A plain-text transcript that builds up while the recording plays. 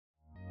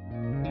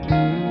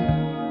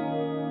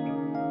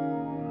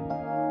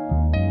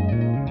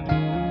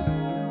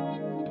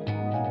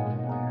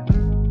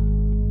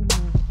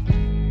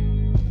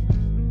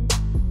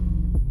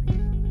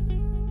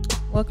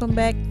Welcome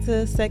back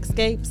to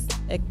Sexscapes.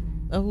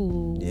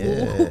 Oh,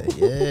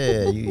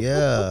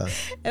 Yeah.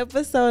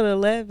 episode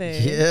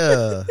 11.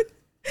 Yeah.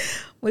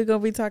 We're gonna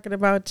be talking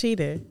about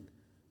cheating.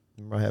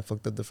 Remember I had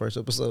fucked up the first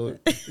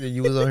episode?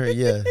 You was on here?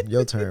 Yeah.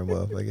 Your turn,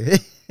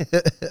 motherfucker.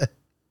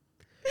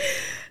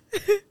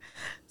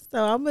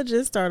 So I'm gonna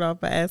just start off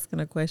by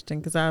asking a question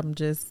because I'm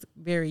just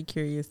very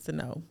curious to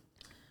know.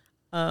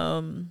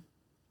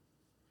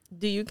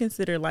 Do you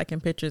consider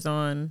liking pictures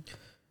on?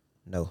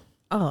 No.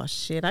 Oh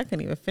shit! I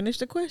couldn't even finish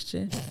the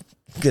question.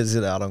 Because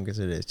I don't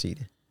consider that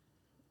cheating.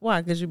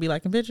 Why? Because you be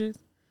liking pictures.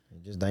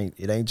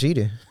 It ain't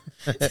cheating.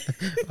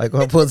 Like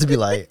I'm supposed to be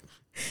like,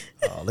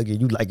 oh, look at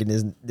you liking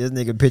this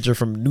nigga picture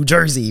from New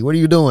Jersey. What are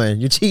you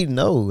doing? You're cheating.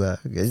 No,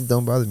 it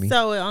don't bother me.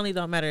 So it only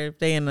don't matter if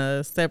they in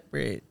a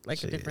separate, like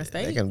Shit, a different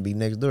they state. can be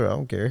next door. I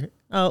don't care.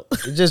 Oh,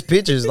 It's just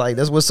pictures. Like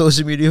that's what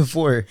social media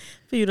for.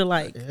 for you to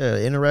like. Yeah,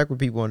 interact with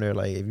people on there.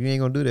 Like if you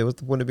ain't gonna do that,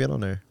 what's the point of being on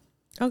there?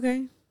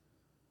 Okay.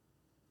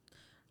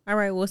 All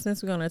right. Well,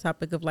 since we're on the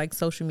topic of like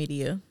social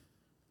media,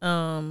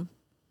 I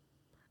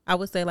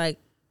would say like,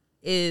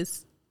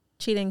 is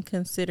cheating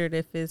considered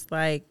if it's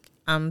like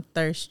I'm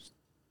thirst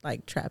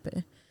like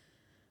trapping?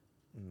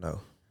 No.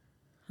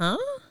 Huh?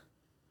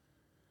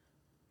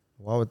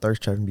 Why would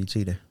thirst trapping be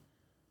cheating?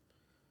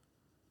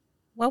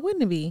 Why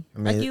wouldn't it be? I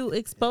mean, like you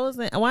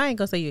exposing. Well, I ain't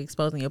gonna say you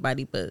exposing your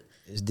body, but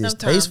It's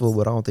distasteful,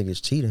 sometimes. but I don't think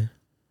it's cheating.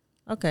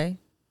 Okay.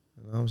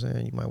 You know what I'm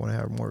saying? You might want to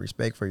have more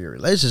respect for your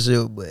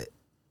relationship, but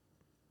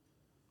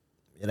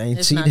it ain't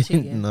It's not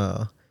cheating. cheating.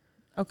 No.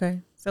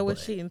 Okay. So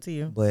what's cheating to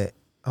you? But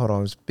hold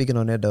on, speaking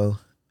on that though,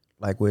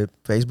 like with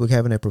Facebook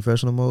having that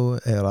professional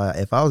mode, hell,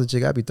 if I was a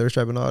chick, I'd be thirst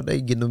trapping all day,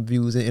 getting them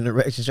views and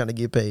interactions, trying to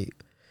get paid.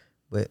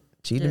 But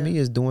cheating to me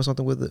is doing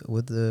something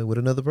with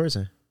another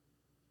person.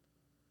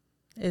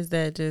 Is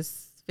that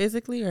just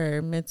physically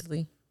or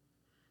mentally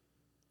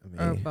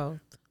I or mean, both?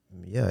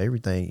 yeah,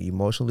 everything,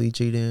 emotionally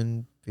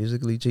cheating,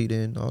 physically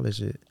cheating, all that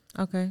shit.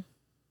 Okay.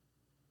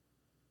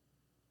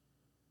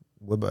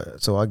 What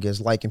about? So I guess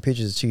liking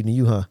pictures is cheating to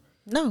you, huh?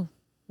 No,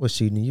 What's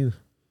cheating to you?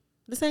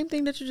 the same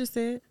thing that you just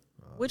said.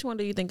 Which one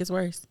do you think is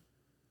worse?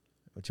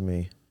 What you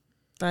mean?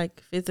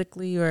 Like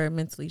physically or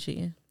mentally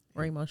cheating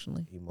or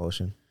emotionally?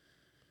 Emotion.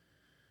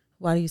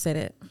 Why do you say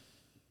that?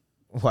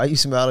 Why you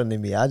smiling at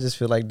me? I just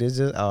feel like this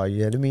just, oh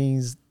yeah, that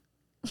means,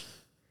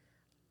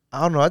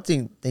 I don't know. I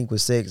think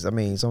with sex, I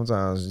mean,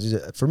 sometimes,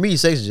 for me,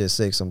 sex is just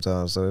sex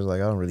sometimes. So it's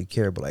like, I don't really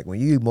care. But like when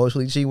you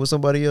emotionally cheat with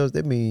somebody else,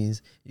 that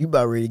means you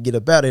about ready to get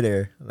up out of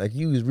there. Like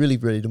you was really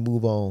ready to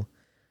move on.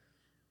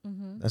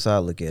 Mm-hmm. That's how I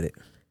look at it.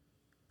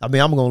 I mean,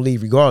 I'm going to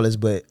leave regardless,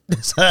 but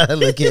that's how I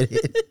look at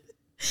it.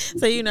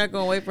 So you're not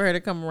gonna wait for her to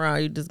come around.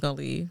 You're just gonna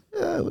leave.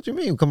 Yeah, what you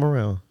mean? Come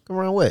around. Come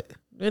around what?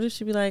 What if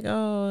she be like,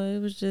 "Oh, it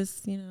was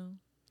just I'm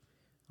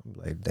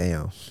like,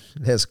 damn,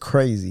 that's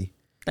crazy.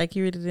 like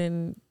you really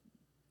didn't.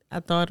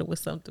 I thought it was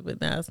something, but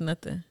now it's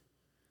nothing.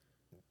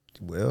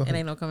 Well, It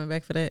ain't no coming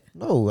back for that."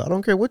 no, I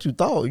don't care what you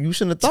thought. You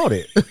shouldn't have thought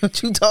it.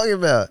 What you talking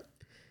about?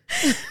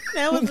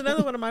 That was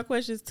another one of my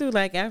questions too.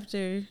 Like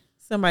after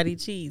somebody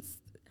cheats,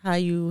 how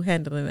you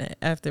handling that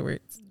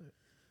afterwards?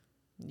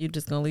 You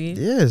just gonna leave?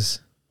 Yes.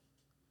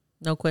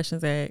 No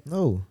questions asked.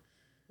 No,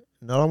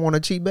 I don't want to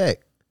cheat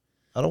back.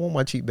 I don't want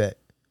my cheat back.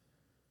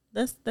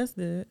 That's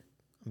good.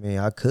 I mean,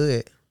 I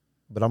could,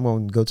 but I'm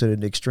gonna go to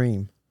the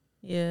extreme.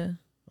 Yeah.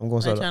 I'm gonna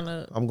Like start. trying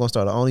I'm gonna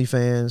start an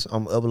OnlyFans.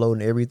 I'm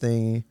uploading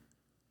everything.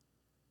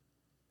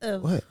 to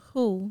What?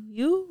 Who?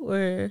 You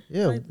or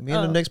Yeah, like, me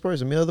and the next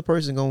person. Me and the other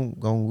person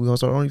we gonna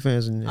start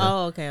OnlyFans. And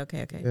Oh, okay.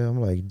 yeah, I'm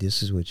like,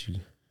 this is what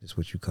you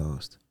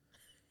caused.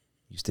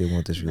 You still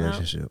want this No.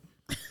 relationship?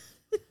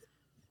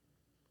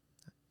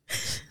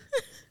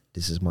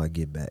 This is my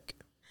get back.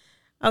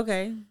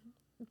 Okay.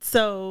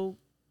 So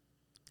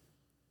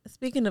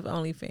speaking of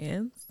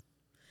OnlyFans,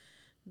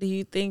 do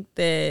you think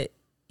that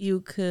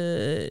you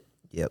could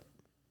Yep.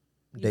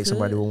 You Date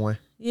somebody could? with one.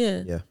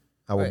 Yeah. Yeah.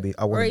 I wouldn't be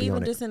or on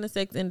even it. just in the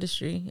sex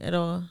industry at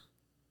all?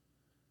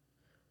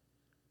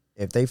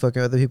 If they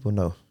fucking other people,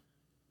 no.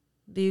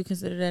 Do you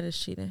consider that as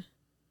cheating?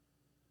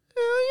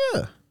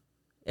 Hell yeah.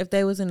 If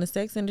they was in the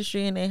sex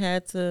industry and they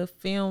had to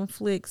film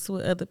flicks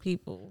with other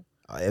people.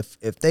 If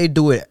they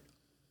do it.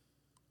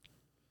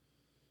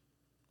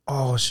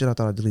 Oh shit! I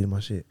thought I deleted my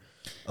shit.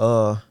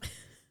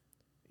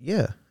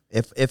 Yeah.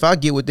 If I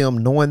get with them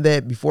knowing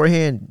that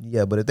beforehand,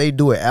 yeah. But if they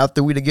do it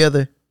after we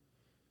together,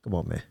 come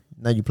on, man.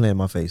 Now you playing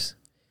my face.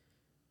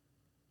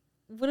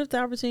 What if the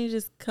opportunity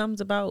just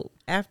comes about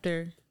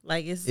after?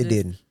 Like it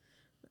Didn't.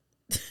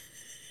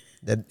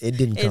 That it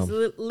didn't It's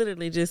come.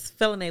 literally just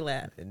fell in their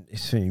lap.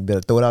 You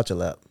better throw it out your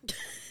lap.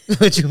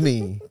 What you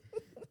mean?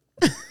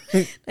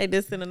 They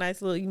just send a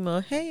nice little email.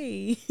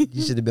 Hey,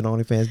 You should have been on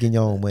OnlyFans getting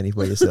your own money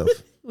for yourself.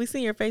 we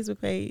seen your Facebook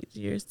page.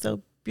 You're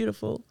so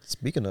beautiful.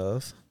 Speaking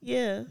of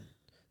Yeah.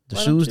 the Why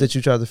don't shoes you- that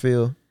you tried to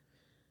fill,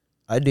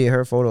 I did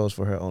her photos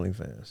for her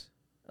OnlyFans.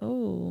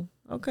 Oh,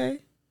 okay.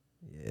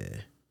 Yeah,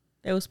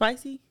 That was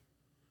spicy.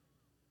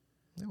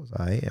 that was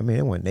alright. I mean,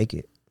 it wasn't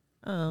naked.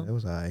 Oh, It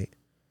was alright.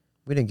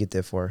 We didn't get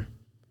that far,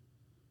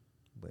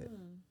 but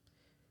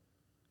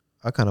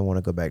I kind of want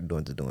to go back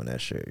doing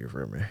that shit. You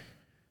feel me?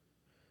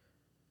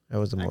 That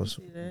was the I can most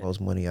see that.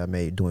 most money I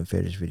made doing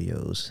fetish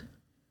videos.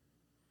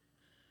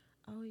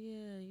 Oh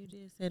yeah, you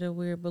did say the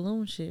weird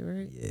balloon shit,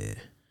 right? Yeah,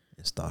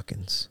 and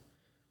stockings.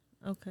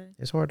 Okay.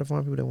 It's hard to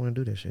find people that want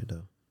to do that shit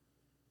though.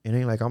 It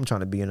ain't like I'm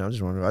trying to be in. I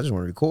just want to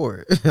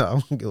record. I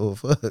don't give a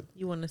fuck.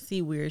 You want to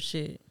see weird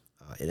shit?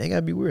 It ain't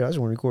gotta be weird. I just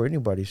want to record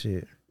anybody's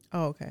shit.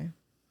 Oh, okay.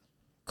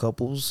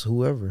 Couples,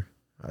 whoever.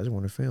 I just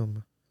want to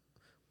film.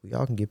 We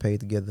all can get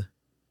paid together.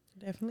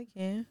 Definitely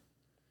can.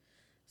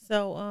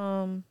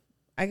 So,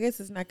 I guess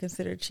it's not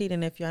considered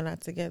cheating if y'all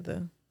not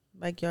together.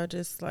 Like y'all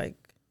just like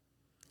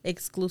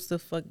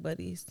exclusive fuck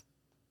buddies.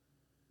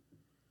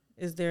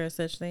 Is there a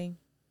such thing?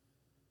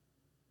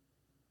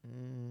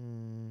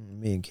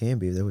 Me and can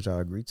be if that's what y'all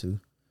agree to.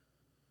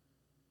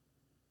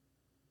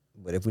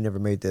 But if we never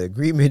made the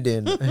agreement,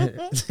 then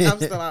I'm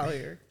still out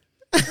here.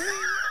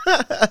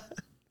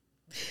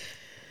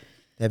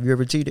 Have you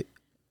ever cheated?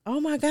 Oh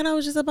my God, I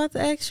was just about to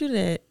ask you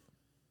that.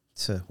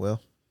 So,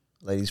 well,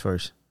 ladies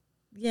first.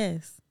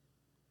 Yes.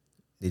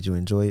 Did you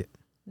enjoy it?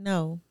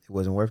 No. It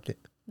wasn't worth it?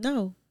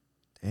 No.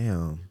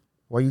 Damn.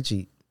 Why you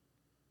cheat?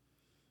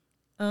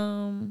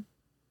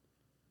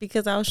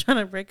 Because I was trying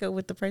to break up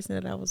with the person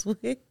that I was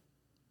with.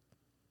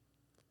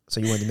 So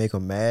you wanted to make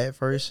them mad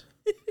first?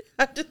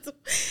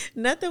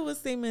 Nothing was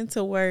seeming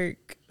to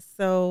work.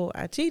 So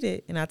I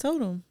cheated and I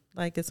told him,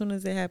 like, as soon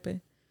as it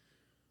happened.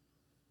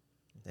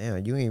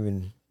 Damn, you ain't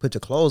even put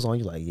your clothes on.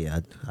 You like, yeah,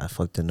 I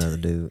fucked another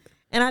dude.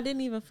 And I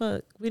didn't even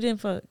fuck. We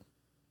didn't fuck.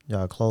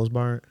 Y'all clothes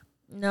burnt?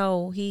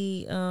 No,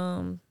 he,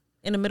 in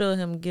the middle of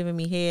him giving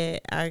me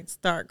head, I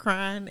start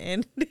crying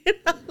and then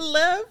I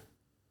left.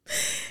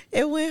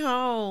 It went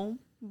home.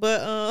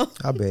 But,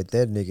 I bet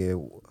that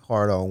nigga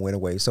hard on went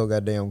away so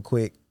goddamn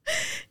quick.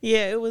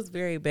 yeah, it was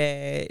very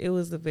bad. It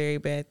was a very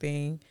bad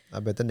thing. I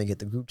bet that nigga hit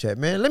the group chat.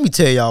 Man, let me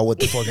tell y'all what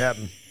the fuck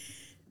happened.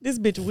 This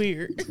bitch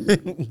weird.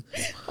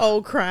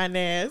 Old crying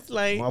ass.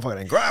 Like, Motherfucker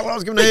didn't cry when I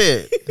was giving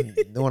the head.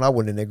 Knowing I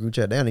wasn't in that group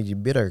chat, damn, you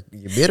bitter.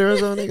 You bitter or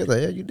something? Nigga, the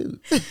hell you do?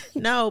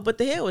 no, but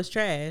the head was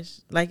trash.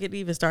 Like, it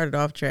even started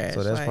off trash.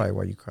 So that's like, probably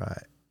why you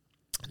cried.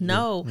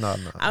 No. No.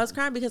 I was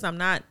crying because I'm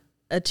not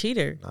a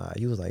cheater. Nah,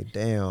 you was like,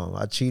 damn,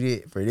 I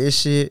cheated for this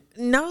shit.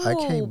 No, I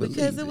can't because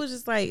believe it was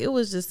just like, it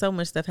was just so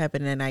much stuff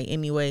happening that night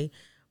anyway.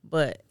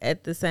 But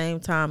at the same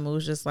time, it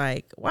was just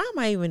like, why am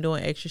I even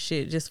doing extra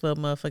shit just for a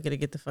motherfucker to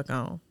get the fuck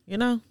on? You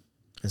know?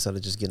 Instead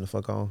of just getting the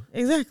fuck on.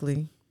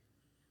 Exactly.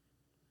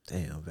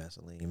 Damn,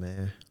 Vaseline,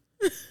 man.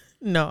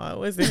 No, it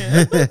wasn't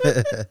him.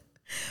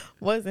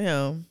 Wasn't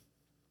him.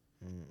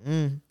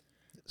 Mm-mm.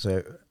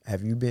 So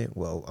have you been,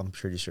 well, I'm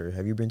pretty sure,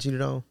 have you been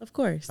cheated on? Of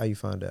course. How you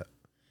find out?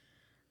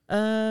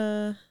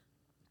 There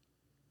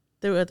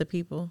were other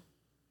people.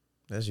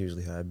 That's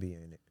usually how it be,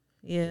 ain't it?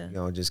 Yeah. You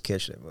don't just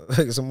catch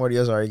that. Somebody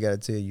else already got to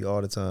tell you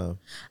all the time.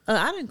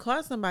 I didn't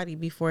call somebody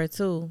before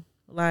too.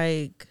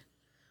 Like,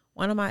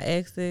 one of my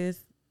exes,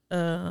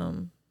 a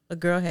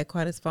girl had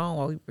caught his phone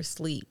while we were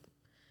asleep.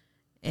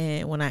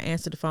 And when I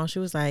answered the phone, she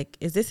was like,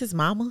 "Is this his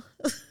mama?"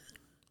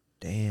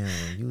 Damn,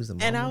 you was the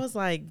mama? And I was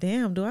like,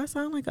 damn, do I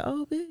sound like an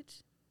old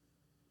bitch?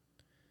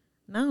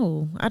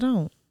 No, I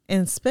don't.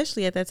 And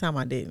especially at that time,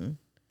 I didn't.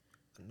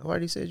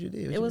 Nobody said you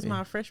did. What It you was mean?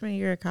 my freshman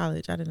year of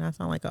college. I did not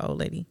sound like an old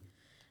lady.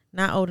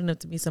 Not old enough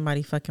to be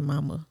somebody fucking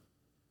mama.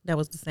 That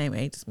was the same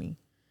age as me.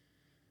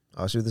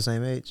 Oh, she was the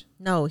same age?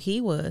 No, he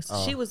was.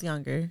 Oh. She was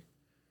younger.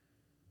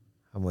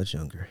 How much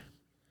younger?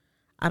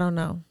 I don't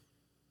know.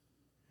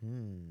 I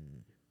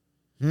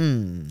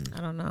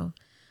don't know.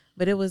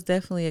 But it was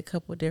definitely a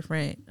couple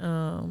different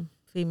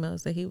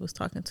females that he was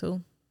talking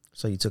to.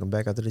 So you took him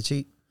back after the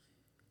cheat?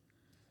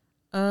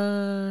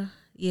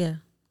 Yeah.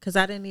 Because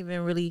I didn't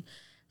even really,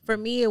 for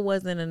me, it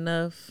wasn't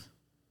enough,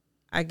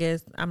 I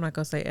guess, I'm not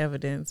going to say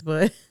evidence,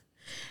 but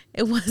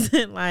it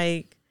wasn't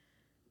like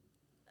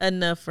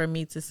enough for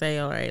me to say,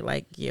 all right,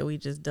 like, yeah, we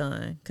just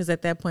done. Because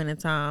at that point in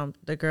time,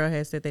 the girl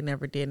had said they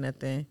never did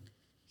nothing.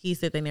 He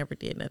said they never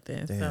did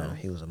nothing. Damn, so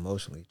he was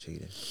emotionally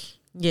cheating.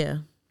 yeah.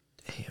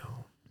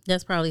 Damn.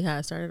 That's probably how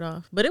it started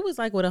off. But it was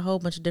like with a whole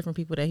bunch of different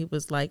people that he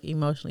was like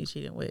emotionally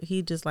cheating with.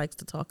 He just likes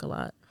to talk a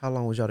lot. How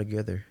long was y'all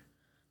together?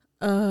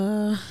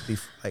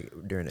 Like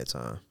during that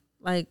time?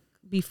 Like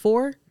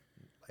before?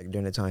 Like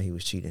during the time he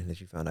was cheating,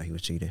 that you found out he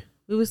was cheating?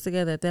 We was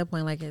together at that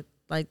point like at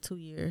like 2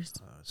 years.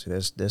 So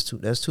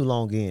that's too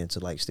long in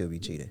to like still be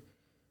cheating.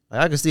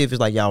 Like I can see if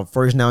it's like y'all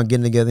first now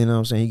getting together, you know what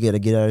I'm saying? He got to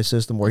get out of the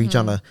system, or he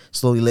trying to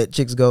slowly let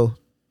chicks go.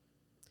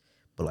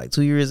 But like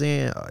 2 years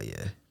in, oh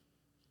yeah.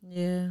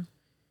 Yeah.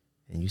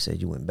 And you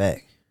said you went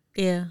back.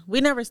 Yeah.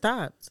 We never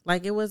stopped.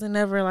 Like it wasn't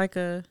never like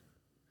a,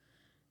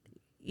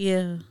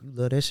 yeah. You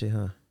love that shit,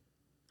 huh?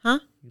 Huh?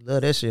 You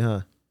love that shit,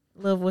 huh?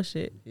 Love what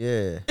shit?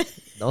 Yeah.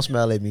 Don't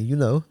smile at me. You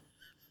know.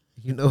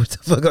 You know what the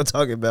fuck I'm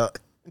talking about.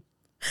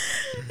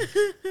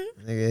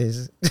 Nigga,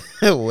 it's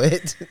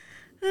wet.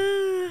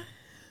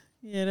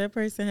 Yeah, that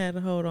person had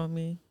a hold on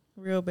me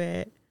real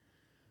bad.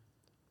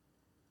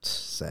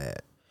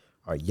 Sad.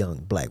 Our young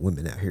black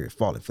women out here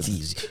falling for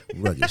these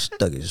rugged,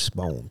 thuggish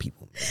bone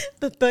people. Man.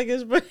 The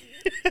thuggish.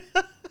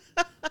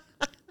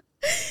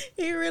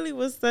 He really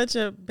was such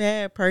a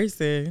bad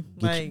person.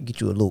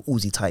 Get you a little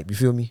Uzi type. You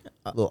feel me?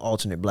 A little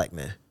alternate black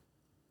man.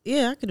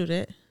 Yeah, I could do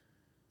that.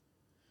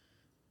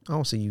 I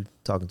don't see you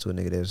talking to a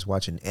nigga that's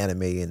watching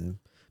anime and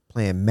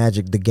playing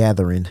Magic the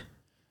Gathering.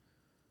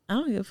 I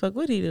don't give a fuck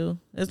what he do.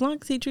 As long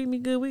as he treat me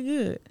good, we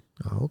good.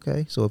 Oh,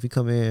 okay. So if you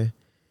come in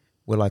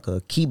with like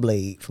a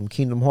Keyblade from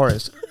Kingdom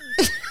Hearts,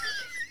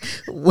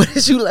 what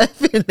is you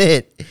laughing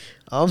at?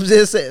 I'm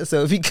just saying.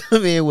 So if you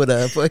come in with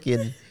a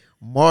fucking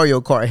Mario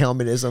Kart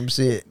helmet or some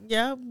shit.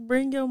 Yeah,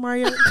 bring your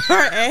Mario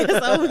Kart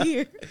ass over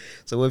here.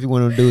 So what if you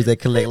one of them dudes that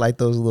collect like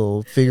those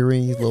little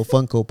figurines, little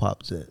Funko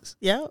Pop sets?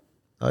 Yep.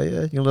 Oh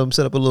yeah, you gonna let them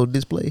set up a little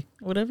display?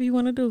 Whatever you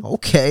want to do.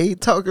 Okay,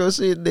 talk your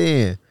shit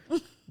then.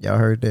 Y'all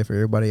heard that for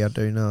everybody out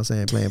there, you know what I'm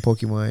saying, playing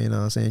Pokemon, you know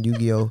what I'm saying,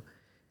 Yu-Gi-Oh!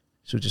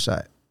 Shoot your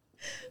shot.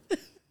 I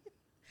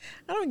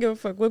don't give a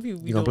fuck what people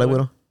be You gonna doing. play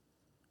with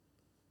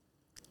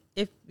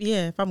them?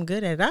 If I'm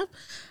good at it.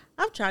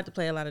 I've tried to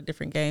play a lot of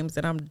different games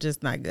that I'm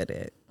just not good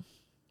at.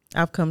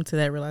 I've come to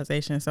that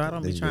realization, so I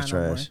don't be trying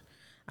no more.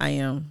 I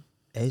am.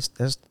 Hey,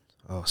 that's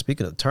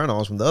speaking of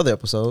turn-ons from the other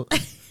episode,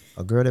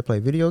 a girl that play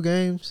video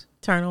games.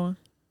 Turn on.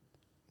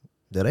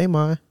 That ain't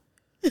mine.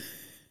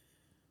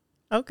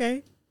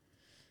 Okay.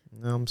 You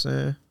know what I'm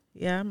saying?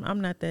 Yeah,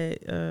 I'm not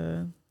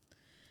that.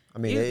 I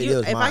mean, it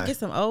is if mine. I get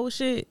some old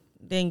shit,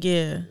 then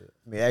yeah.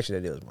 I mean, actually,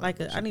 that is mine.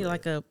 I need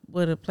a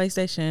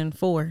PlayStation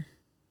 4.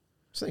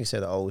 I think you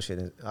said the old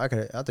shit. I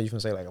thought you were gonna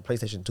say like a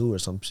PlayStation 2 or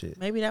some shit.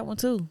 Maybe that one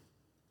too.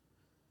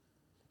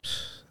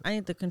 I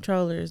need the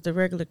controllers, the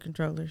regular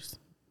controllers.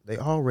 They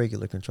all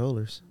regular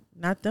controllers.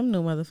 Not them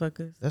new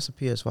motherfuckers. That's a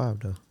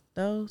PS5 though.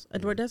 Those?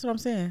 That's what I'm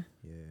saying.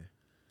 Yeah.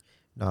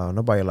 No,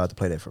 nobody allowed to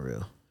play that for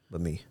real,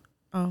 but me.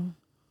 Oh.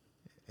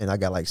 And I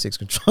got like 6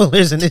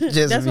 controllers, and it's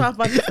just That's me. what I'm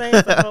about to say.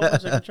 It's a whole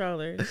bunch of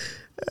controllers.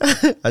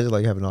 I just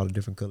like having all the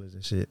different colors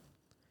and shit.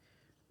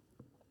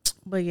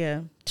 But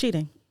yeah,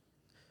 cheating.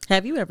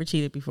 Have you ever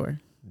cheated before?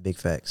 Big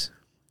facts.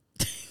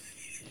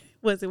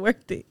 Was it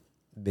worth it?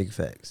 Big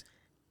facts.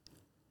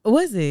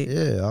 Was it?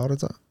 Yeah, all the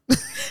time.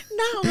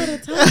 Not all the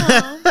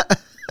time.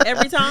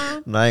 Every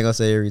time? No, I ain't gonna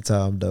say every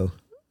time though.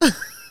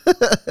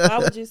 Why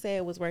would you say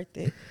it was worth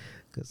it?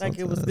 Like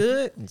it was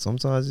good?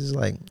 Sometimes it's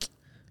like,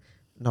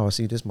 no,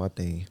 see, this my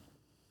thing.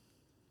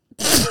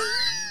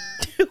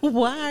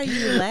 Why are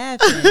you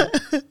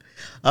laughing?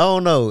 I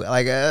don't know.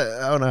 Like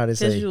I don't know how to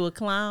say. Because you a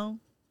clown?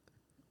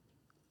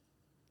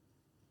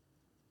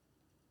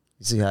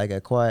 You see how I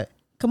got quiet?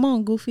 Come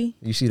on, Goofy.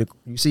 You see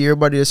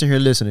everybody that's in here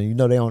listening. You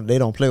know they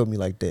don't play with me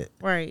like that.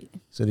 Right.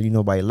 So that you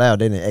know by loud,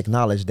 they didn't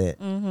acknowledge that.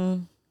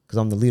 Mm-hmm. Because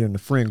I'm the leader in the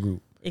friend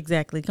group.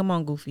 Exactly. Come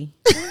on, Goofy.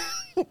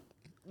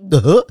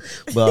 But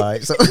all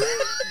right, so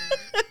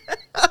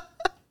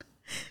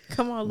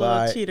come on,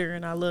 little cheater,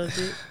 and I loved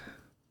it.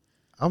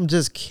 I'm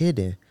just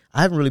kidding.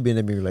 I haven't really been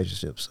in many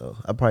relationships, so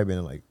I've probably been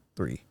in like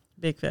 3.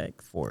 Big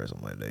facts. 4 or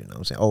something like that. You know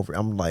what I'm saying?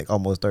 I'm like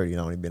almost 30 and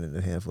I've only been in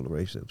a handful of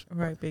relationships.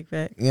 Right, big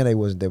facts. And they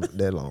wasn't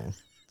that long.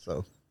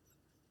 So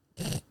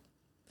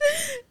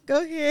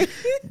go ahead.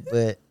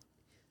 But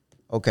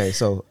okay,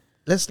 so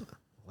let's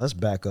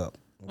back up.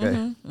 Okay.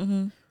 Mm-hmm,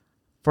 mm-hmm.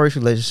 First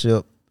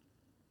relationship,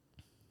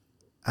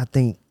 I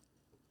think,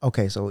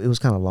 okay, so it was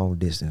kind of long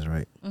distance,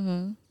 right?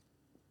 Mm-hmm.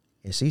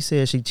 And she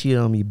said she cheated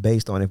on me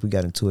based on if we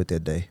got into it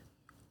that day.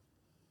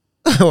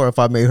 Or if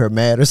I made her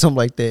mad or something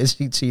like that.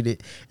 She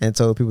cheated and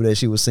told people that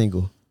she was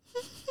single.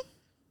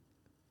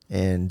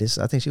 And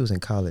I think she was in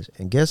college.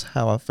 And guess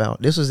how I found,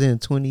 this was in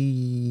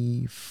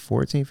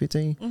 2014,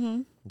 15.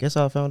 Mm-hmm. Guess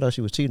how I found out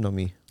she was cheating on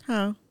me?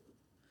 How?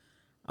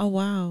 Oh,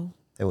 wow.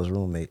 They was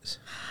roommates.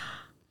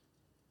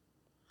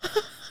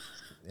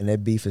 And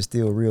that beef is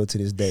still real to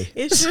this day.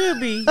 It should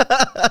be.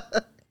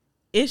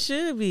 It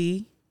should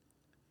be.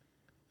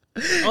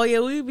 Oh, yeah,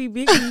 we be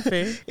big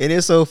beefing. And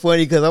it's so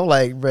funny because I'm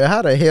like, bro,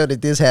 how the hell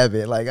did this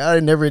happen? Like, I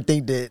never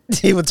think that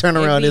he would turn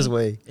around this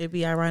way. It'd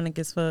be ironic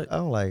as fuck.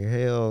 I'm like,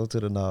 hell to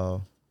the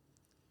no.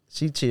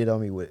 She cheated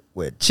on me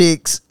with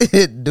chicks,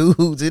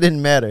 dudes. It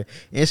didn't matter.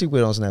 And she put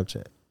it on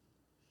Snapchat.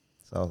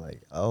 So I was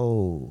like,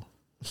 oh,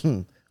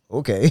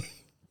 okay.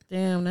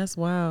 Damn, that's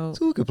wild.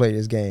 So who could play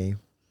this game?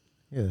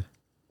 Yeah.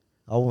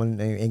 I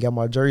went and got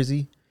my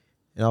jersey,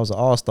 and I was an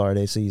all-star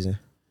that season.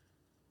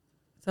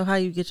 So how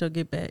you get your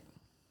get back?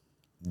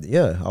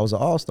 Yeah, I was an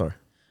all-star.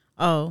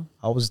 Oh.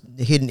 I was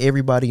hitting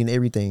everybody and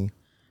everything.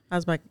 I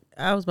was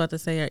about to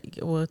say,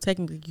 well,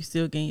 technically you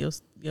still getting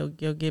your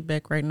get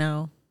back right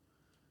now.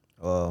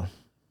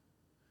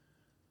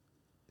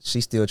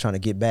 She's still trying to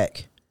get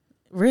back.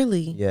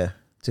 Really? Yeah,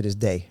 to this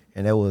day.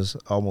 And that was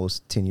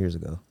almost 10 years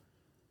ago.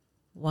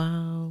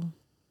 Wow.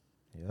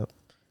 Yep.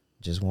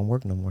 Just won't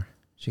work no more.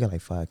 She got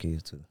like 5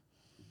 kids too.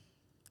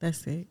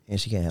 That's it. And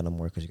she can't have no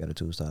more because she got a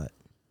 2-side.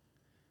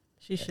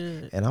 She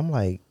should. And I'm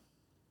like,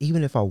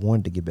 even if I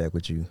wanted to get back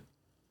with you,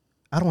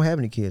 I don't have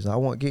any kids. I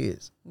want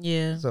kids.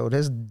 Yeah. So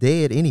that's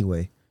dead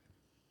anyway.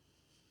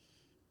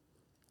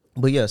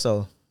 But yeah,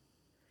 so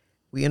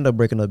we ended up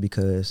breaking up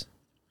because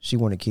she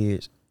wanted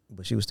kids,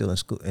 but she was still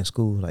in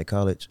school, like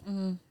college.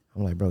 Mm-hmm.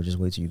 I'm like, bro, just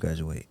wait till you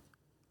graduate.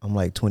 I'm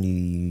like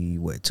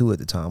 22 at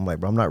the time. I'm like,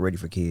 bro, I'm not ready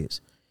for kids.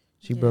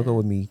 She broke up Yeah.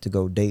 with me to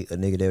go date a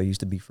nigga that used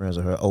to be friends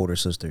with her older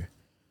sister.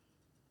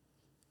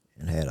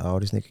 And had all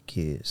these nigga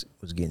kids.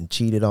 Was getting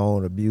cheated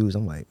on, abused.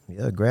 I'm like,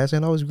 yeah, grass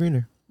ain't always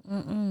greener.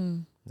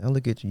 Mm-mm. Now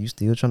look at you. You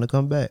still trying to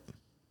come back.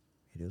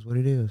 It is what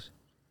it is.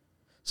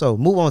 So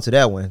move on to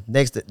that one.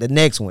 The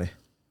next one.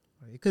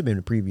 It could have been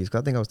the previous,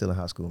 because I think I was still in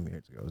high school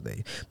married to those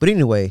days. But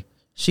anyway,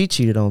 she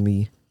cheated on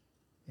me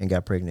and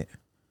got pregnant.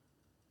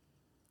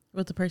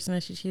 With the person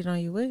that she cheated on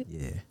you with?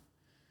 Yeah.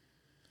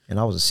 And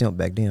I was a simp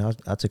back then.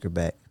 I took her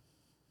back.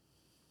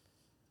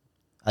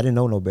 I didn't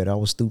know no better. I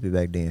was stupid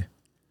back then.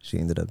 She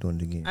ended up doing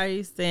it again. Are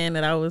you saying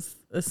that I was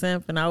a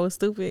simp and I was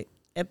stupid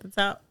at the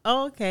top?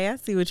 Oh, okay. I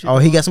see what you're Oh,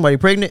 doing. he got somebody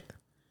pregnant?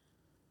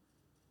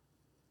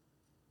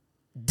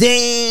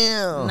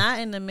 Damn. Not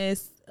in the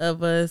midst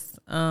of us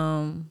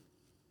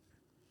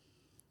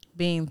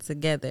being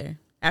together.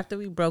 After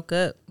we broke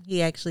up,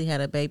 he actually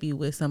had a baby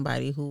with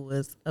somebody who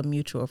was a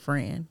mutual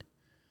friend.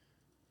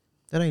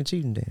 That ain't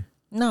cheating then.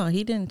 No,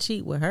 he didn't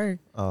cheat with her.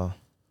 Oh.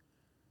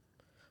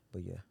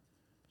 But yeah.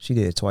 She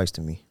did it twice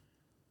to me.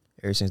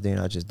 Ever since then,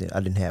 I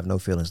didn't have no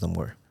feelings no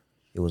more.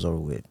 It was over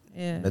with.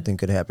 Yeah. Nothing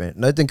could happen.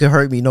 Nothing could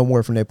hurt me no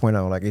more from that point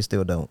on. Like, it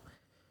still don't.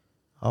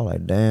 I was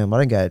like, damn, I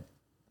done got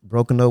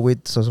broken up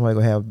with, so somebody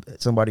gonna have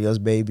somebody else's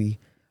baby.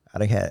 I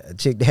done had a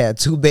chick that had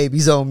 2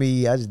 babies on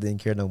me. I just didn't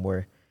care no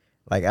more.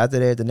 Like, after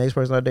that, the next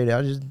person I dated,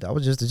 I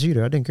was just a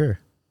cheater. I didn't care.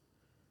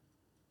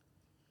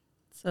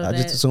 So I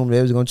just assumed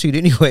they was gonna cheat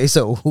anyway,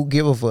 so who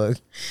give a fuck?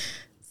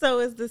 So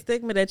is the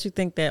stigma that you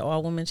think that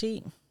all women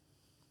cheat?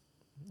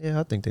 Yeah,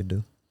 I think they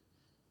do.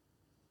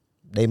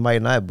 They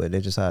might not, but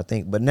that's just how I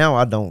think. But now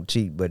I don't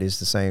cheat, but it's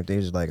the same thing.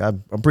 It's like,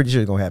 I'm pretty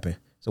sure it's gonna happen.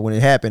 So when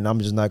it happened, I'm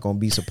just not gonna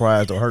be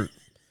surprised or hurt.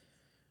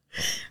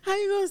 How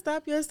you gonna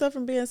stop yourself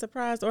from being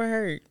surprised or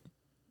hurt?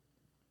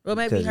 Well,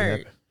 maybe Because it hurt.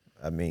 happened.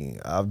 I mean,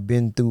 I've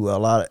been through a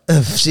lot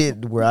of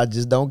shit where I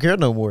just don't care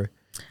no more.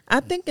 I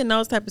think in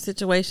those type of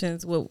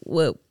situations,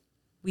 what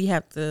we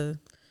have to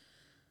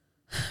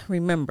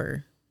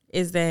remember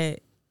is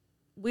that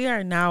we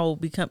are now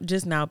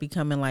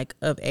becoming like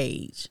of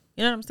age.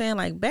 You know what I'm saying?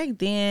 Like back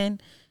then,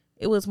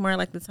 it was more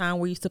like the time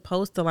where you're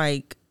supposed to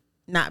like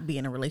not be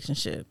in a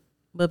relationship,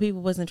 but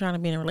people wasn't trying to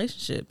be in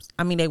relationships.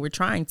 I mean, they were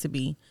trying to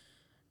be,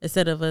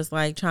 instead of us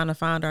like trying to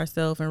find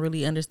ourselves and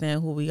really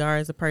understand who we are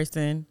as a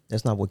person.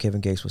 That's not what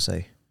Kevin Gates would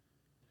say.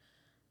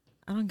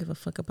 I don't give a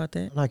fuck about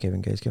that. Not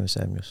Kevin Gates, Kevin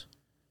Samuels.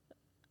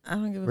 I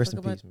don't give a Rest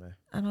fuck in about. peace, man.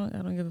 I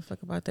don't give a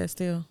fuck about that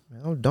still.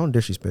 Man, don't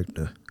disrespect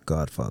the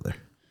Godfather.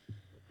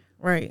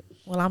 Right.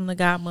 Well, I'm the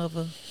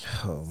godmother.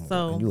 Oh, my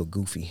So- God, you a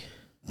goofy.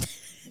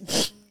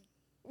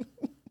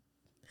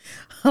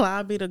 Well,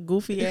 I'll be the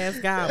goofy ass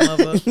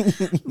godmother.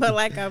 But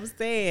like I'm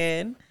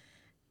saying,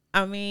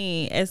 I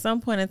mean, at some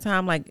point in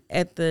time, like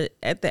at the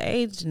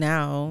age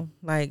now,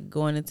 like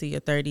going into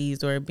your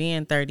 30s or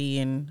being 30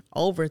 and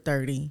over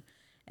 30,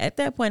 at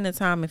that point in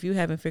time, if you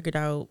haven't figured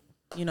out,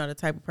 you know, the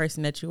type of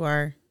person that you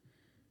are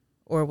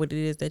or what it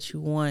is that you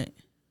want,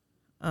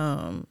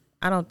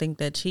 I don't think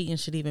that cheating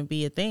should even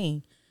be a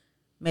thing.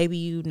 Maybe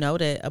you know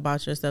that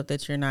about yourself,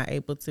 that you're not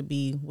able to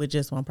be with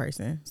just one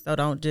person. So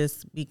don't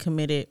just be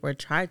committed or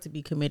try to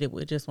be committed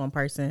with just one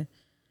person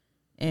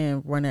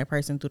and run that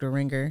person through the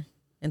ringer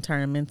and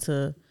turn them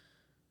into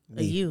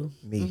a you.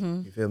 Me.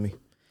 Mm-hmm. You feel me?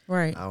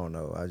 Right. I don't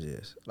know.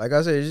 Like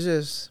I said, it's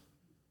just,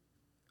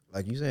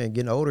 like you saying,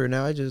 getting older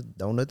now, I just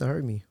don't let them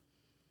hurt me.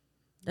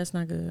 That's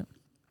not good.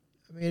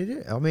 I mean, it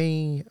is. I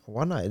mean,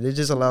 why not? It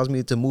just allows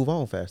me to move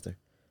on faster.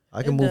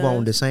 I can It move on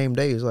does. the same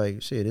day. It's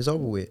like, shit, it's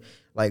over with.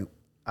 Like,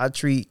 I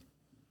treat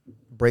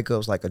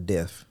breakups like a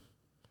death.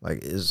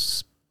 Like,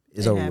 it's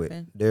It over happened.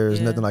 with. There's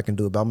Yeah. nothing I can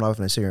do about it. I'm not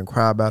going to sit here and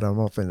cry about it. I'm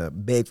not going to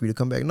beg for you to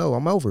come back. No,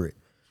 I'm over it.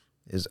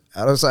 It's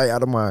out of sight,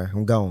 out of mind.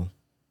 I'm gone.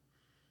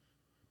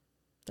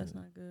 That's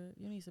not good.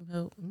 You need some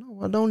help. No,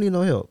 I don't need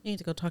no help. You need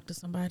to go talk to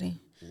somebody.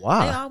 They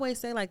Why? always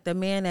say like the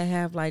men that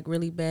have like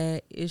really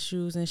bad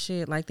issues and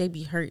shit, like they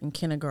be hurt in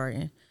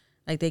kindergarten.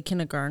 Like their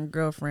kindergarten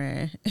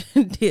girlfriend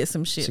did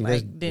some shit, See, like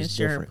that's didn't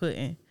share her different.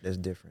 pudding. That's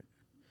different.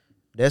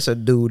 That's a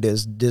dude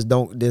that's just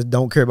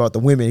don't care about the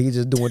women. He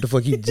just doing what the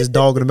fuck. He just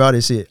dogging about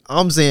his shit.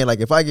 I'm saying, like,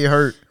 if I get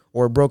hurt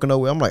or broken up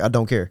with, I'm like, I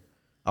don't care.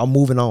 I'm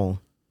moving on.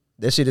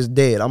 That shit is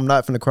dead. I'm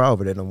not finna cry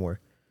over that no more.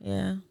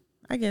 Yeah,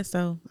 I guess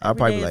so. I'll Every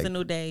probably day be is like- a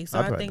new day, so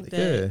I'll I probably think be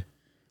that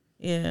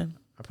yeah. yeah.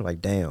 I feel like,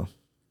 damn,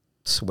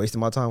 just wasting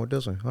my time with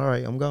this one. All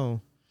right, I'm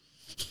gone.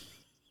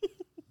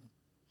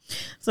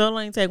 So it'll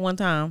only take one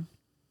time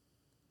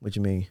What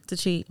you mean? to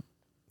cheat,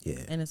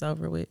 Yeah, and it's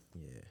over with.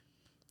 yeah.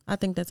 I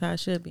think that's how it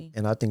should be.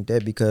 And I think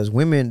that because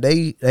women,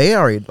 they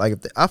already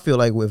like. I feel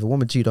like if a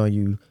woman cheat on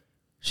you,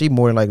 she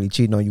more than likely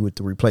cheating on you with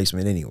the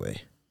replacement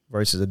anyway.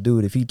 Versus a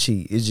dude, if he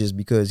cheat, it's just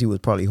because he was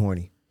probably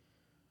horny,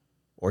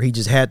 or he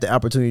just had the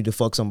opportunity to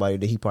fuck somebody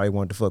that he probably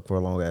wanted to fuck for a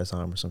long ass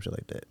time or some shit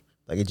like that.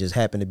 Like it just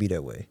happened to be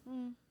that way.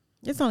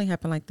 It's only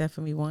happened like that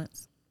for me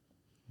once.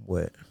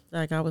 What?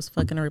 Like I was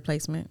fucking a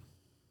replacement.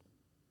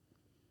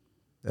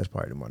 That's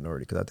probably the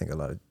minority because I think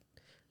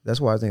that's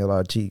why I think a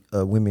lot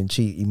of women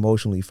cheat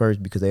emotionally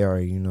first because they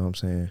already, you know what I'm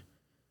saying,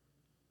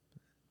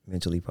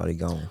 mentally probably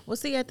gone. Well,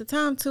 see, at the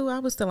time too, I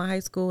was still in high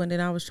school, and then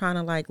I was trying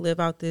to like live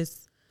out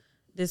this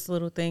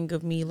little thing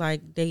of me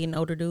like dating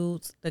older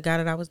dudes. The guy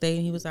that I was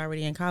dating, he was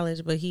already in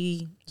college, but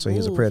he So he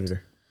was a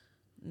predator.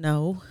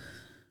 No.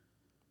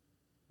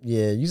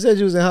 Yeah, you said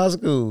you was in high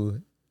school.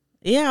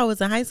 Yeah, I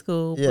was in high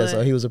school. Yeah,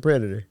 so he was a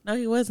predator. No,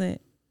 he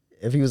wasn't.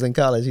 If he was in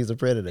college, he's a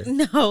predator.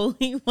 No,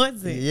 he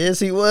wasn't. Yes,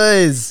 he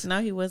was.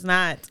 No, he was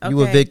not. Okay.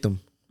 You a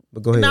victim.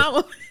 But go ahead.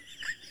 No,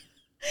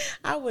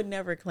 I would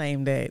never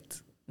claim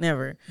that.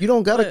 Never. You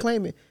don't gotta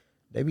claim it.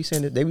 They be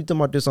saying it. They be talking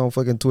about this on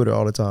fucking Twitter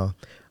all the time.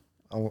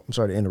 I'm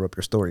sorry to interrupt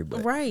your story,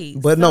 but right.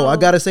 But no, I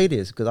gotta say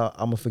this because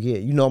I'm gonna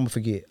forget. You know, I'm gonna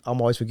forget.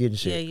 I'm always forgetting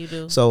shit. Yeah, you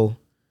do. So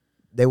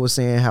they were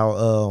saying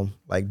how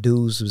like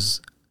dudes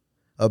was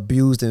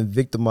abused and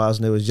victimized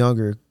when they was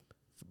younger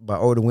by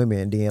older women,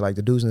 and then like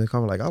the dudes in the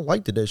comment like, I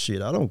liked that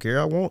shit. I don't care.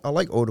 I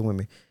like older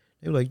women.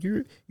 They were like,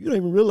 you don't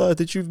even realize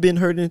that you've been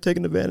hurt and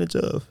taken advantage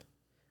of.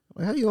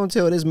 Like, how you gonna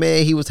tell this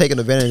man he was taking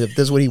advantage of?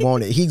 That's what he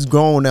wanted. He's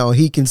grown now.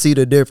 He can see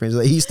the difference.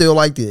 Like, he still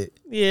liked it.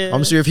 Yeah,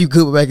 I'm sure if you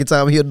could go back in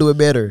time, he'll do it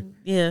better.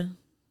 Yeah,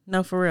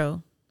 no, for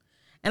real.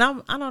 And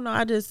I don't know.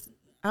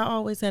 I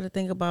always had to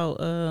think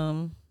about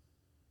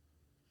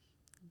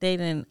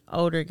dating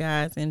older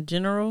guys in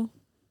general.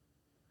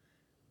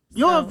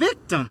 You're a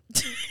victim.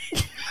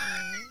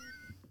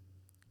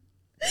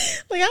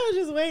 Like, I was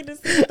just waiting to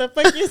see what the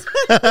fuck you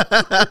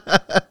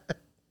said.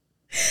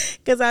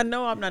 Because I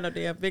know I'm not no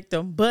damn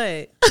victim,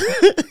 but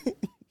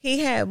he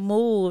had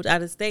moved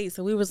out of state.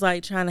 So we was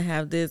like trying to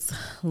have this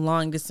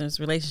long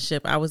distance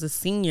relationship. I was a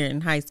senior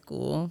in high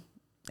school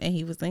and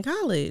he was in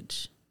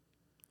college.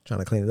 Trying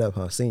to clean it up,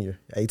 huh? Senior,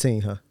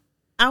 18, huh?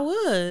 I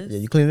was. Yeah,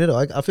 you cleaned it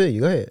up. I feel you.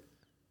 Go ahead.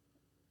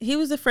 He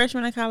was a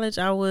freshman in college.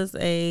 I was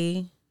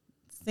a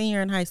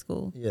senior in high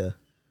school. Yeah.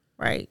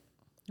 Right.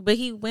 But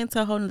he went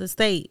to a whole nother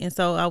state. And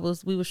so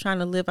we was trying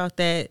to live out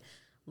that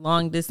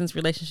long distance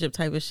relationship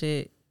type of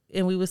shit.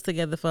 And we was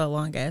together for a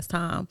long ass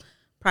time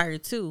prior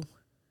to.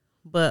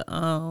 But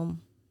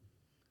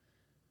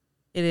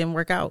it didn't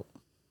work out.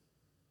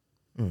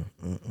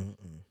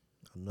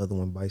 Another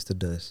one bites the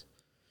dust.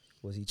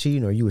 Was he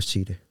cheating or you was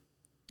cheating?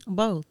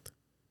 Both.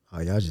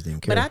 Oh, y'all just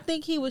didn't care. But I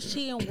think he was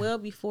cheating well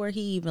before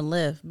he even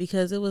left,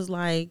 because it was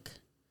like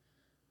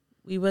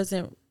we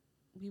wasn't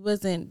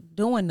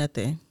doing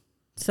nothing.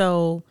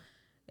 So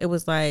it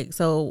was like,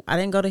 so I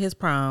didn't go to his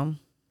prom.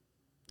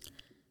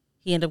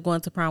 He ended up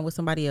going to prom with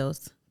somebody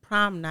else.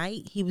 Prom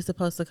night, he was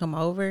supposed to come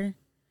over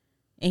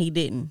and he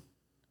didn't.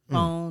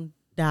 Phone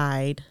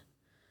died.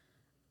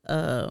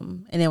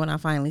 And then when I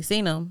finally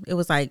seen him, it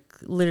was like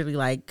literally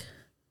like,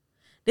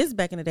 this is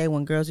back in the day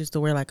when girls used to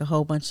wear like a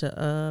whole bunch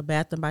of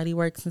Bath and Body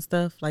Works and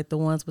stuff, like the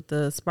ones with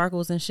the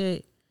sparkles and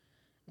shit.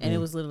 And it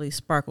was literally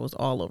sparkles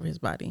all over his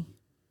body.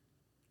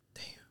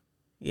 Damn.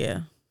 Yeah.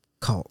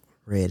 Caught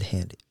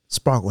red-handed.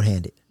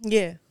 Sparkle-handed.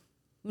 Yeah.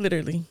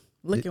 Literally.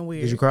 Looking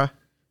weird. Did you cry?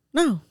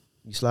 No.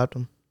 You slapped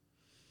him?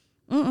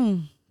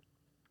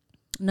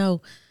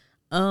 No.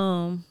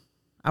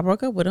 I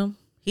broke up with him.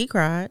 He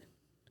cried.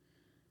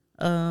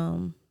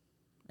 And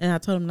I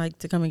told him like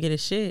to come and get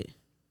his shit.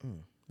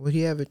 Would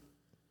he have it?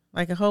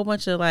 Like a whole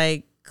bunch of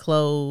like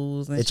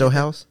clothes and at shit. your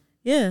house?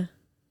 Yeah.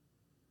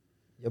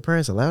 Your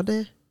parents allowed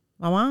that?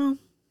 My mom.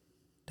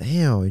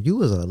 Damn, you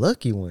was a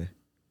lucky one.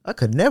 I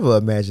could never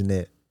imagine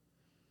that.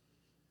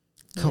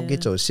 Come Yeah.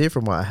 get your shit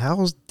from my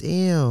house?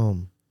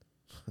 Damn.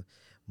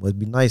 Must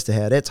be nice to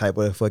have that type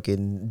of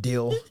fucking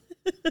deal.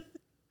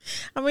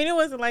 I mean, it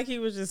wasn't like he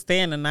was just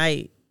staying the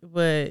night,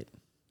 but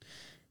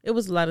it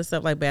was a lot of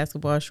stuff like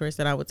basketball shorts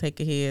that I would take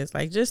of his,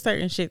 like just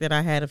certain shit that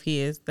I had of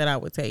his that I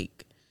would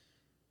take.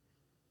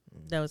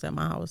 That was at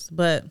my house.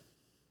 But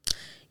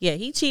yeah,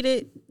 he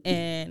cheated,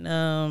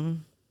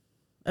 and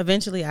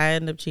eventually I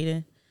ended up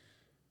cheating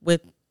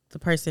with the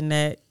person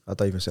that. I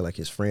thought you were gonna say like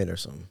his friend or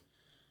something.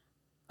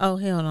 Oh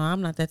hell no,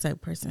 I'm not that type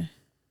of person.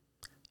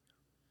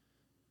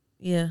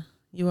 Yeah,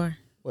 you are.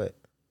 What?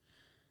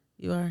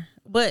 You are.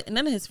 But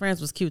none of his friends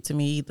was cute to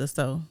me either,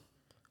 so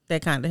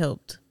that kind of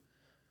helped.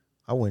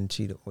 I wouldn't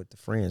cheat with the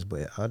friends,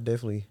 but I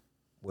definitely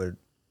would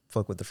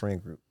fuck with the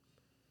friend group.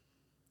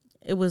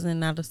 It wasn't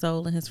not a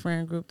soul in his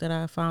friend group that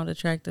I found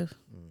attractive.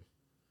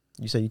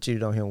 You say you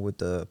cheated on him with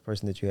the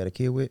person that you had a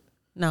kid with?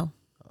 No,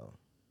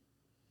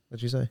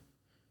 What'd you say?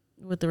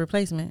 with the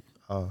replacement.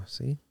 Oh,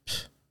 see?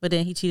 But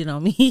then he cheated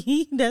on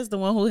me. That's the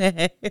one who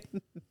had.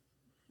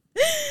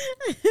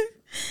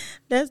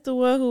 That's the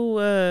one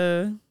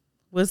who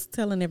was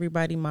telling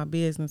everybody my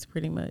business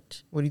pretty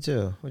much. What'd he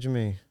tell? What you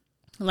mean?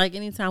 Like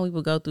anytime we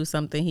would go through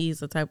something, he's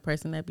the type of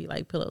person that be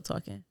like pillow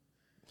talking.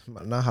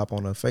 Not hop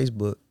on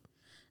Facebook.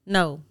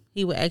 No,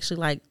 he would actually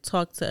like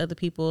talk to other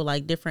people,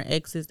 like different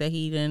exes that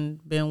he done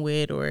been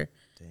with, or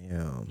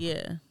Damn.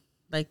 yeah,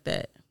 like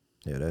that.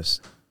 Yeah, that's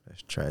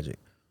tragic.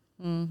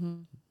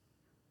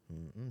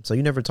 So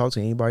you never talked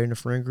to anybody in the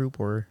friend group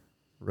or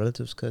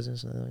relatives,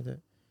 cousins, something like that?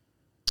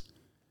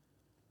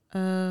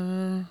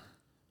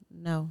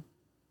 No.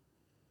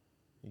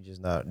 You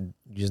just not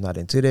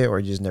into that, or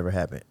it just never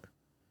happened?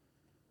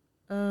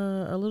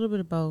 A little bit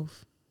of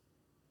both.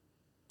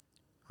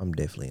 I'm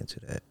definitely into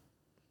that.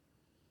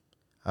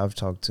 I've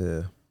talked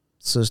to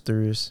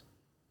sisters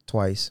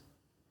twice,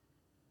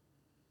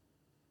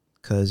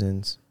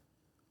 cousins,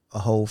 a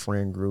whole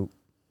friend group.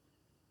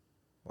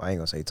 Well, I ain't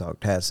gonna say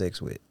talked, had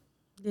sex with.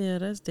 Yeah,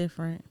 that's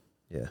different.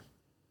 Yeah.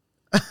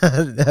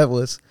 I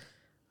was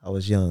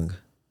young.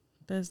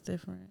 That's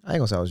different. I ain't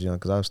gonna say I was young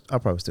because I'll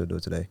probably still do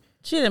it today.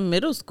 Shit, in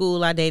middle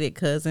school, I dated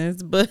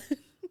cousins, but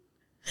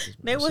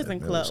they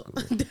wasn't close.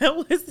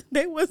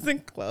 They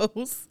wasn't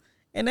close,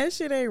 and that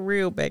shit ain't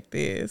real back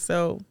then.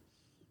 So,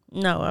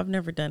 no, I've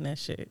never done that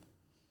shit.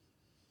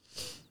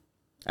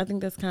 I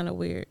think that's kind of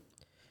weird.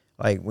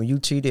 Like when you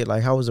cheated,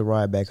 like how was the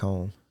ride back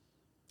home?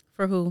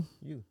 For who?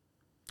 You.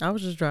 I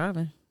was just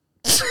driving.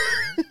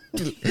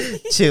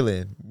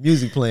 Chilling,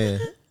 music playing,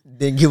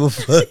 didn't give a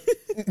fuck.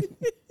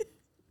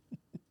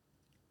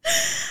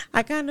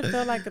 I kind of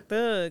felt like a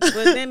thug, but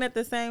then at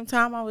the same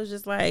time, I was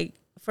just like,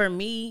 for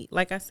me,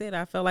 like I said,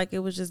 I felt like it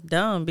was just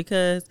dumb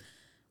because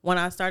when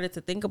I started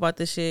to think about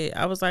this shit,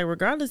 I was like,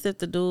 regardless if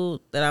the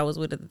dude that I was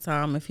with at the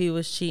time, if he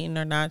was cheating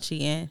or not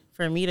cheating,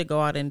 for me to go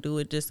out and do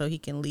it just so he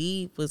can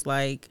leave was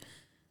like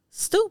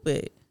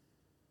stupid.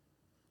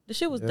 The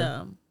shit was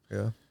dumb.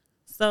 Yeah.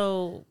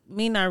 So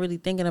me not really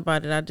thinking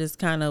about it, I just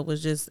kind of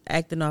was just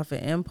acting off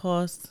an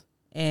impulse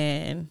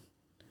and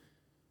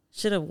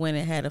should have went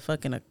and had a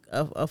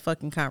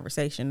fucking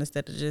conversation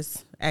instead of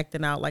just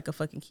acting out like a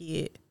fucking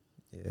kid.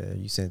 Yeah,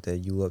 you sent that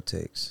you up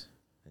text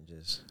and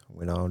just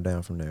went on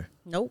down from there.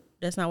 Nope,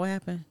 that's not what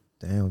happened.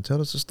 Damn,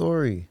 tell us the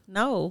story.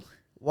 No.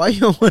 Why you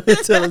don't want to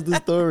tell us the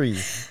story?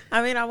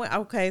 I mean, I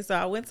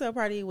went to a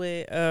party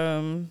with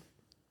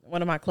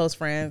one of my close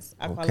friends.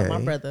 I call him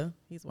my brother.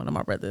 He's one of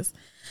my brothers.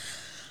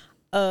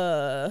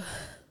 And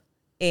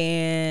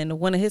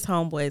one of his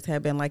homeboys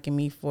had been liking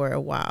me for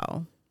a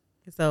while.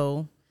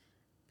 So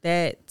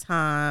that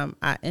time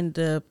I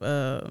ended up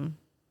I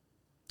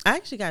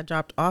actually got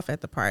dropped off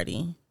at the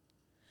party.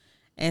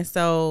 And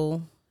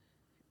so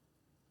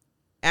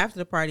after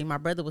the party, my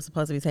brother was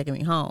supposed to be taking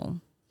me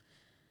home.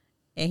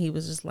 And he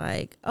was just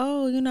like,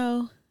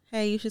 oh,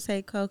 hey, you should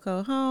take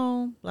Coco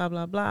home, blah,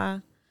 blah, blah.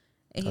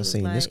 And I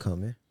seen this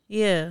coming.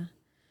 Yeah.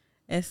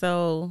 And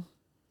so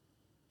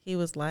he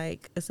was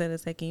like, instead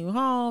of taking you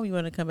home, you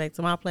want to come back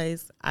to my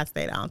place? I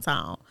stay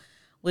downtown,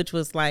 which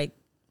was like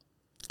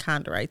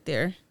kind of right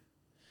there.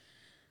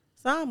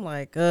 So I'm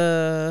like,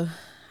 I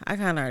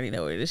kind of already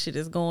know where this shit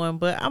is going,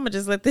 but I'm going to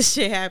just let this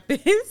shit happen.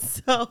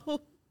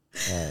 So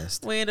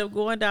we ended up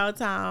going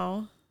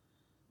downtown,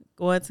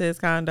 going to his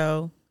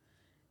condo.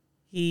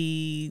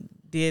 He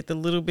did the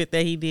little bit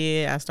that he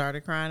did. I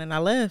started crying and I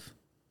left.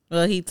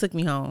 Well, he took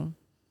me home.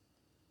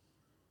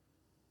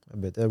 I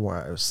bet that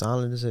wire was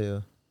silent as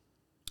hell.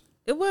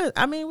 It was.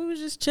 I mean, we was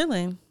just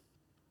chilling.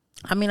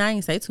 I mean, I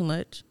ain't say too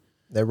much.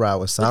 That ride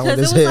was silent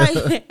because as it was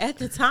hell. like, at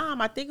the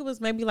time, I think it was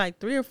maybe like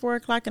 3 or 4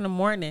 o'clock in the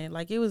morning.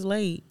 Like, it was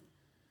late.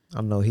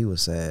 I know he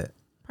was sad.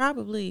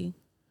 Probably.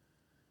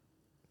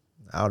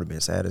 I would have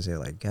been sad as hell.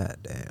 Like, God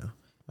damn.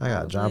 I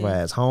got to drive her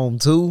ass home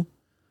too?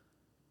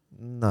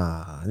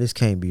 Nah, this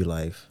can't be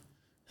life.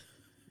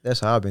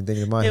 That's how I've been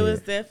thinking in my head. It was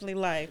definitely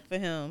life for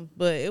him.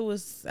 But it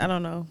was, I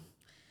don't know.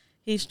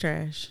 He's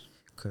trash.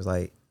 Because,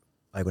 like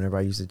whenever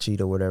I used to cheat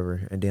or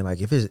whatever, and then,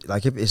 if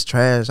it's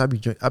trash, I be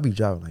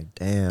driving like,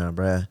 damn,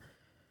 bruh.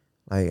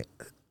 Like,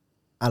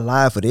 I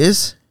lied for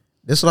this?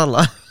 This what I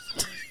lied?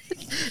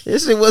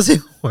 This shit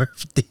wasn't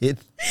worth it.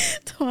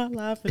 Do I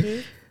lie for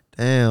this?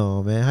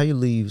 Damn, man. How you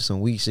leave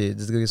some weak shit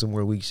just to get some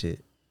more weak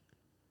shit?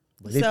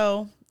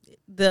 So,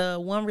 the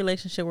one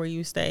relationship where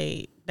you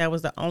stayed, that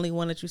was the only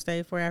one that you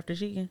stayed for after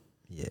cheating?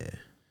 Yeah.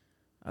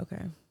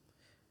 Okay.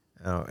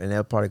 And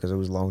that part because it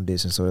was long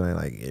distance, so it ain't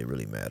like it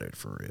really mattered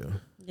for real.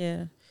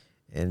 Yeah.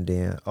 And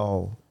then,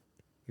 you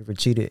ever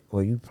cheated?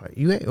 Well, you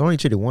only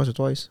cheated once or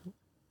twice?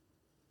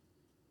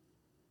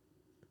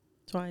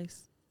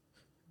 Twice.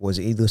 Was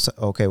it either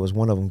was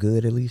one of them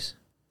good at least?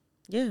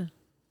 Yeah.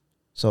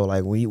 So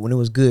like when it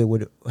was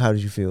good, how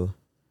did you feel?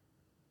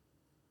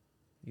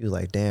 You was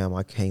like, damn,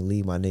 I can't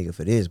leave my nigga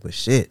for this, but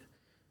shit.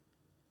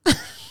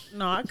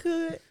 No, I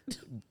could.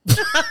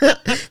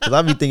 Cause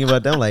I be thinking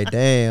about that. I'm like,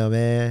 damn,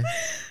 man.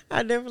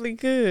 I definitely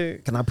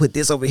could. Can I put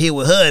this over here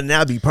with her and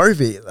that'll be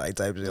perfect? Like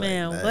type of shit.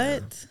 Man, like,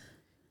 what?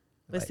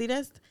 But like, see,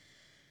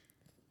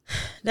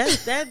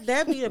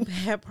 that'd be the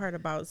bad part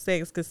about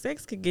sex, because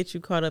sex could get you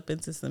caught up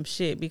into some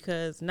shit,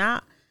 because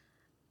not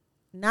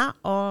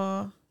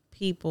all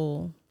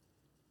people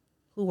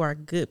who are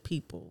good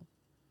people,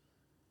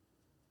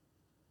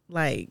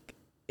 like,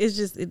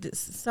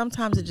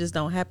 sometimes it just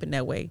don't happen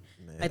that way.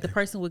 Man. Like, the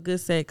person with good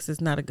sex is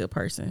not a good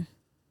person.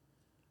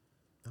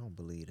 I don't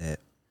believe that.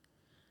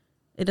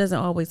 It doesn't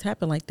always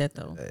happen like that,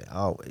 though.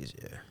 Always,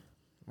 yeah.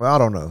 Well, I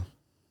don't know.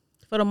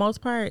 For the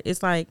most part,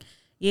 it's like,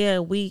 yeah,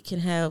 we can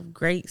have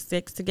great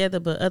sex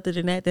together, but other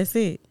than that, that's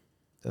it.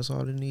 That's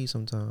all they need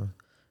sometimes.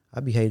 I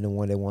be hating the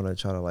one that want to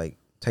try to, like,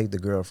 take the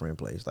girlfriend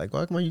place. Like,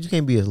 well, come on, you just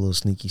can't be a little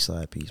sneaky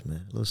side piece,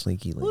 man. A little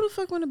sneaky link. Who the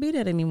fuck want to be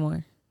that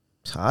anymore?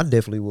 I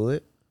definitely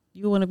would.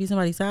 You want to be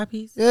somebody's side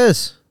piece?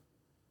 Yes.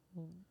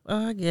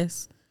 I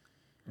guess.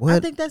 What? I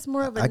think that's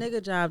more of a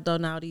nigga job though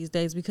now these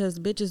days because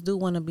bitches do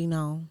want to be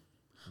known.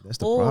 That's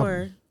the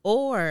problem.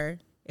 Or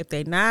if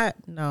they not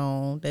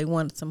known, they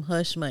want some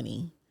hush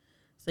money.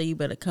 So you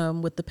better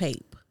come with the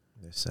pape.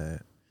 That's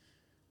sad.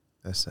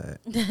 That's sad.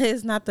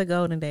 It's not the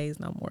golden days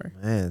no more.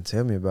 Man,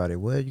 tell me about it.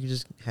 What? You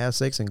just have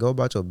sex and go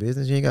about your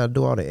business? You ain't got to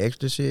do all the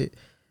extra shit?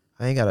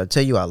 I ain't got to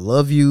tell you I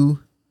love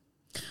you.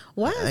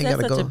 Why is that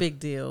such a big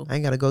deal? I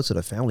ain't got to go to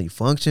the family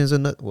functions or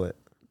nothing. What?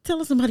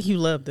 Tell somebody you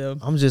love them.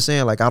 I'm just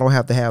saying, like, I don't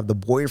have to have the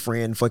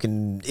boyfriend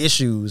fucking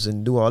issues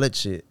and do all that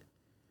shit.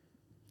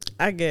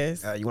 I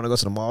guess. You want to go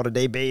to the mall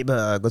today, babe?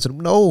 Go to the...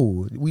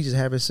 No. We just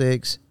having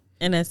sex.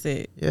 And that's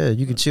it. Yeah,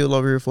 you can chill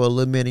over here for a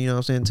little minute, you know what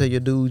I'm saying? Tell your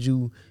dude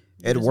you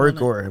at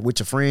work or with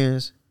your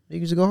friends. You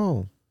can just go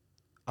home.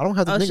 I don't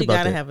have to think about that. Oh,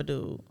 she got to have a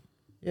dude.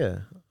 Yeah.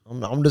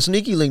 I'm the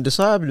sneaky link, the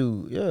side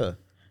dude. Yeah.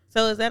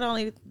 So is that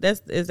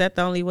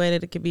the only way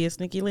that it could be a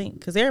sneaky link?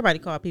 Because everybody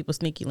call people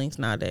sneaky links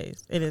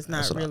nowadays. It is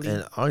not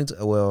really.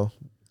 Well,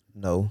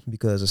 no,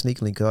 because a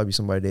sneaky link could be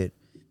somebody that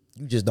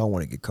you just don't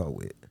want to get caught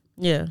with.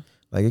 Yeah.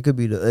 Like it could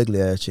be the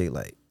ugly ass chick.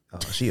 Like, oh,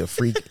 she a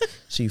freak.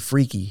 She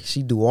freaky.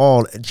 She do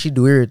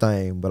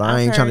everything. But I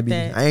ain't trying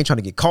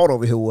to get caught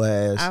over here with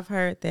her ass. I've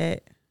heard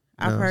that.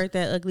 I've heard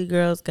that ugly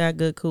girls got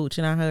good cooch,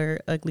 and I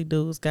heard ugly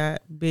dudes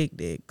got big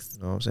dicks.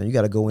 You know what I'm saying? You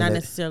got to go in not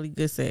necessarily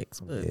good sex,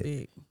 but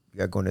big. You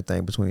got to go in that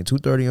thing between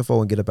 2:30 and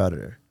 4 and get up out of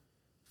there.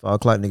 5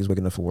 o'clock, niggas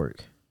waking up for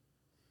work.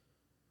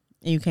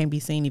 And you can't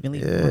be seen even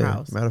leaving your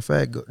house. Matter of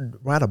fact,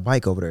 ride a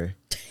bike over there.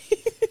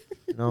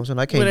 You know what I'm saying?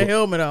 I can't with a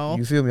helmet on.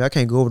 You feel me? I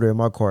can't go over there in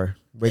my car,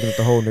 breaking up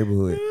the whole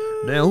neighborhood.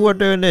 Damn, who out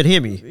there in that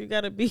Hemi? You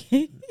gotta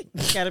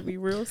be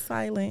real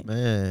silent.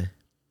 Man,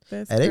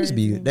 that's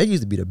that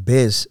used to be the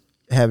best.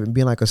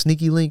 Being like a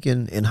sneaky link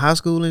in high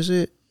school and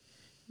shit.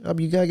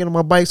 You gotta get on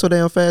my bike so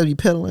damn fast, be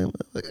pedaling.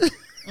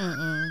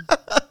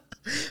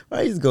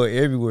 I used to go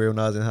everywhere when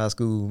I was in high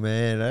school,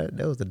 man.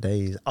 That was the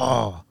days.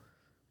 Oh,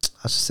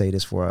 I should say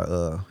this for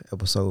our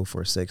episode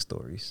for sex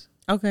stories.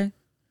 Okay.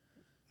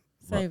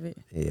 Save it.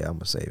 Yeah, I'm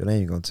gonna save it. I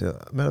ain't gonna tell.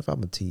 Matter of fact,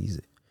 I'm gonna tease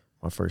it.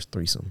 My first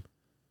threesome.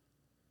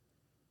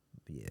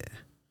 Yeah.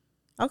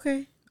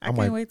 Okay. I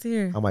can't wait to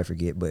hear. I might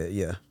forget, but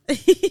yeah.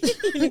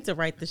 You need to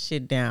write the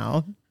shit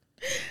down.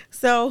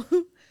 So,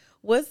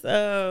 what's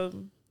I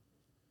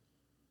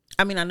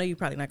mean, I know you're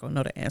probably not gonna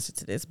know the answer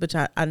to this, but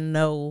I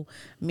know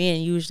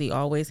men usually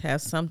always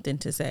have something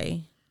to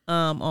say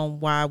on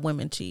why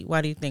women cheat.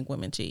 Why do you think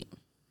women cheat?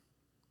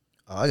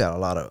 I got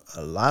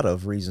a lot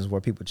of reasons why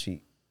people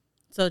cheat.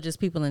 So just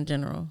people in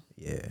general.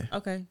 Yeah.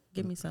 Okay,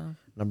 give me some.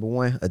 Number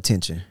one,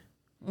 attention.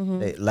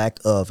 They lack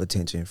of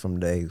attention from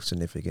their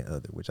significant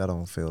other, which I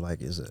don't feel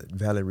like is a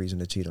valid reason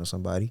to cheat on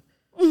somebody.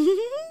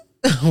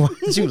 Why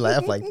did you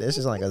laugh like that? It's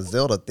just like a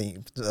Zelda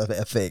theme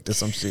effect or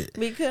some shit.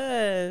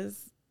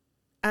 Because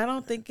I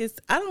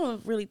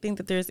don't really think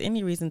that there's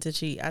any reason to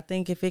cheat. I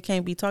think if it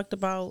can't be talked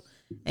about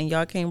and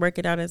y'all can't work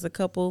it out as a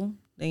couple,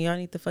 then y'all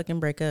need to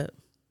fucking break up.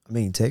 I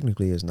mean,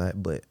 technically it's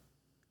not, but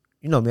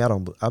you know me, I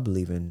don't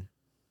believe in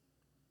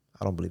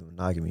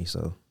monogamy,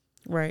 so.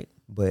 Right.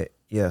 But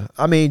yeah,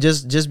 I mean,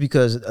 just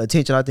because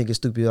attention, I think is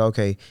stupid.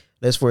 Okay,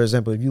 let's for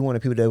example, if you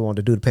wanted people that want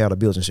to do to pay all the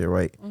bills and shit,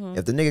 right?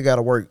 If the nigga got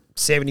to work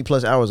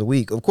 70+ hours a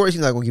week, of course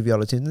he's not gonna give you all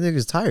the attention. The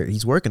nigga's tired.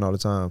 He's working all the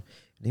time,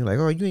 and you're like,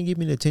 oh, you ain't give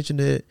me the attention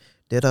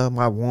that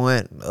I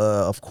want.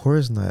 Of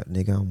course not,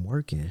 nigga. I'm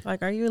working.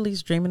 Like, are you at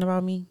least dreaming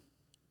about me?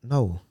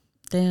 No.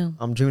 Damn.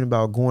 I'm dreaming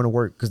about going to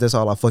work because that's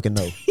all I fucking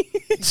know.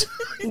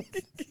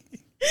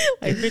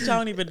 Like, bitch, I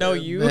don't even know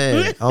you.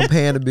 Man, I'm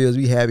paying the bills.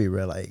 We happy,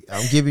 bro. Like,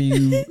 I'm giving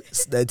you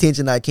the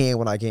attention I can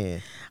when I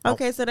can.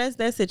 Okay, so that's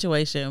that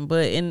situation.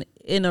 But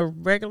in a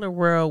regular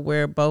world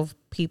where both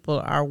people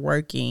are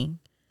working,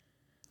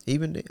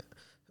 even then,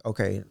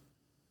 okay,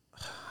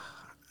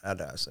 how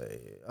do I say?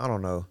 I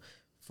don't know.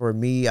 For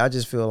me, I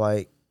just feel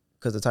like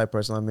because the type of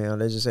person I'm in,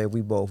 let's just say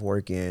we both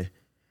working,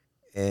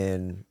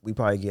 and we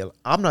probably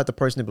I'm not the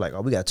person to be like,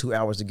 oh, we got 2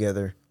 hours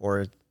together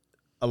or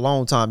a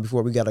long time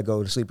before we gotta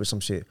go to sleep or some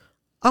shit.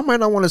 I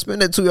might not want to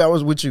spend that 2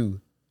 hours with you.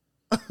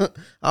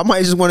 I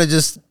might just want to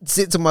just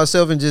sit to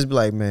myself and just be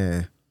like,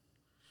 man,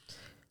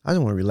 I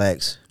just want to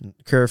relax,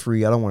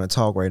 carefree. I don't want to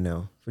talk right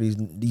now for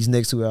these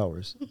next 2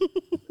 hours.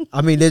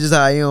 I mean, that's just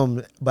how I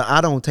am, but I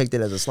don't take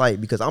that as a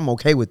slight because I'm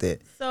okay with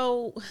that.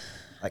 So,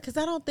 because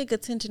I don't think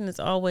attention is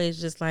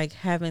always just like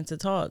having to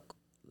talk.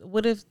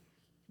 What if,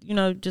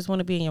 just want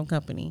to be in your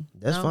company?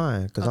 That's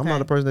fine because I'm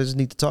not a person that just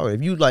need to talk.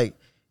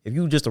 If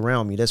you just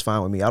around me, that's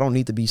fine with me. I don't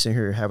need to be sitting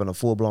here having a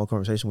full-blown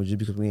conversation with you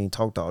because we ain't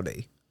talked all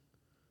day.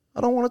 I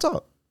don't want to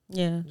talk.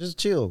 Yeah. Just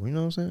chill. You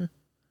know what I'm saying?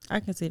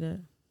 I can see that.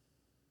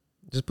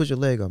 Just put your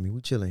leg on me.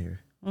 We chilling here.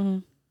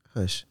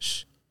 Hush.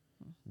 Shh.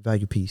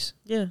 Value peace.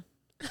 Yeah.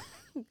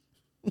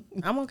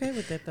 I'm okay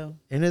with that, though.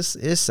 And it's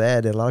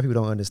sad that a lot of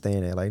people don't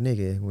understand that. Like,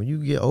 nigga, when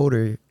you get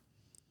older,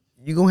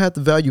 you're going to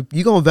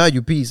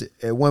value peace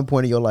at one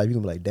point in your life.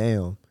 You're going to be like,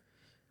 damn,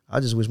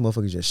 I just wish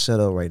motherfuckers just shut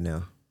up right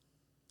now.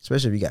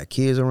 Especially if you got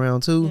kids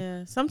around too.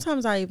 Yeah.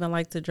 Sometimes I even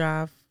like to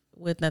drive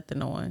with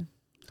nothing on.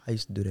 I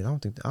used to do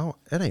that.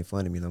 That ain't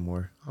fun to me no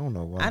more. I don't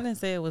know why. I didn't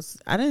say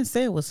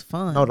it was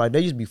fun. No, like they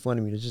used to be fun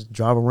to me to just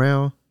drive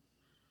around.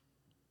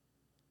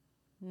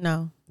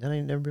 No. That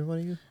ain't never been fun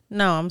to you?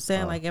 No, I'm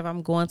saying like if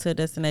I'm going to a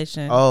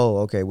destination. Oh,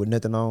 okay, with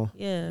nothing on.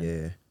 Yeah.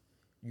 Yeah.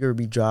 You ever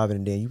be driving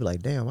and then you be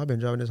like, damn, I've been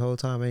driving this whole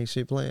time, ain't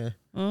shit playing.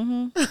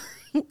 Mm-hmm.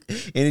 And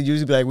it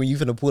usually be like when you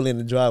finna pull in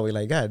the driveway,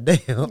 like, God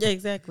damn. Yeah,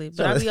 exactly.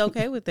 But I'd be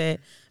okay with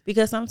that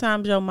because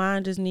sometimes your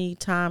mind just need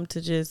time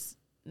to just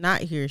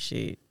not hear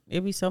shit.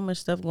 It be so much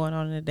stuff going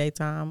on in the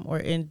daytime or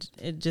in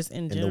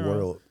general. The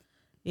world.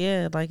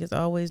 Yeah, like it's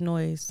always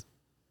noise.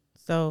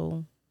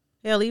 So,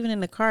 hell, even in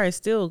the car, it's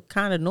still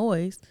kind of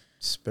noise.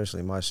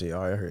 Especially my shit.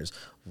 All I hear is,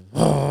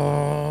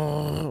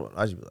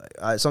 I just be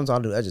like,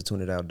 sometimes I just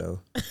tune it out though.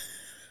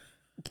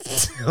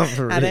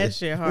 That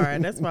shit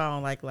hard. That's why I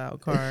don't like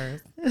loud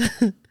cars.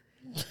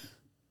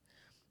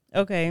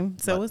 Okay,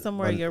 so what's some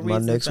more of your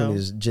reasons? My next one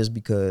is just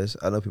because.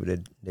 I know people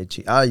that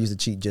cheat. I used to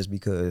cheat just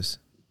because.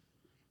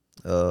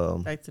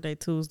 Like today,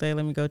 Tuesday,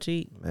 let me go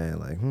cheat. Man,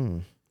 like,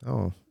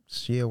 oh,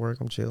 she at work,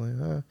 I'm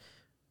chilling.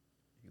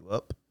 You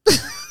up?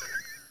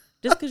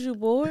 Just because you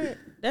bored?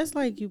 That's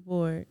like you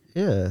bored.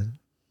 Yeah.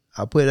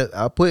 I put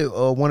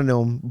one of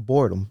them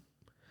boredom.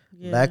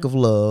 Yeah. Lack of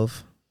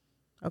love.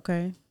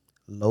 Okay.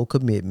 Low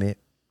commitment.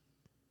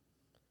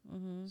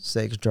 Mm-hmm.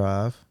 Sex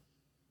drive.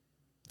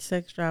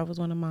 Sex drive was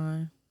one of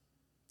mine.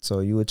 So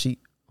you would cheat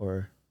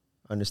or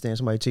understand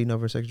somebody cheating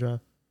over sex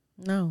drive?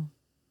 No.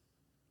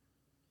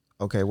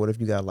 Okay, what if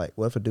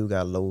a dude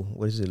got low,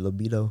 what is it,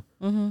 libido?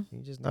 Mm-hmm.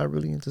 He's just not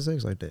really into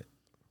sex like that.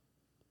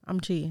 I'm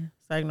cheating.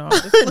 It's like, no. I'm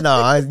just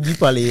No, you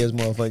probably is,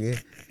 motherfucker.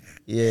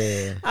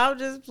 Yeah. I'm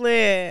just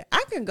playing.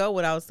 I can go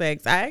without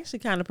sex. I actually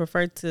kind of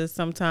prefer to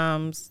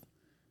sometimes,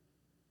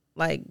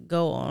 like,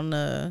 go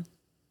on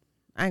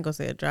I ain't gonna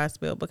say a dry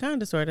spell, but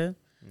kind of, sort of.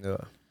 Yeah.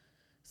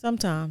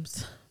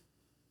 Sometimes.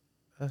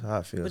 That's how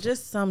I feel. But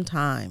just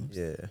sometimes.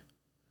 Yeah.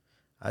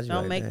 I just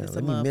Don't like, make this a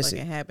let me miss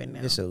motherfucking it. habit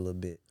now. Miss it a little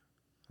bit.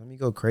 Let me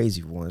go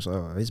crazy for once.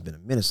 Oh, it's been a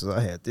minute since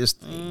I had this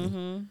thing.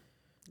 Mm-hmm.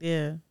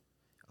 Yeah.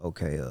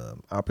 Okay,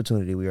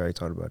 opportunity. We already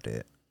talked about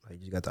that.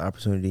 Like you got the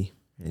opportunity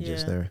and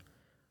just Yeah.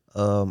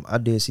 there. I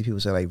did see people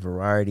say like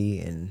variety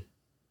and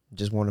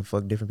just want to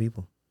fuck different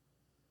people.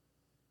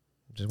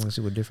 Just want to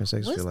see what different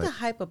sexes What's feel like. the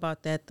hype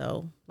about that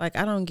though? Like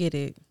I don't get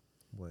it.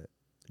 What?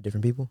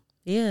 Different people?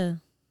 Yeah.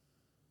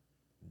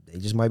 They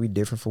just might be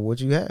different for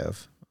what you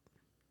have.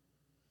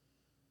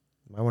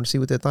 Might want to see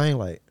what that thing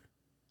like.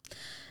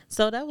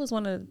 So that was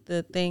one of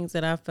the things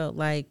that I felt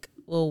like,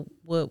 well,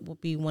 what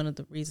would be one of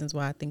the reasons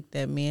why I think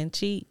that men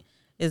cheat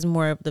is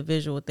more of the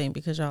visual thing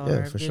because y'all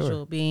are for visual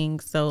sure.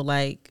 beings. So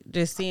like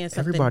just seeing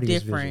something Everybody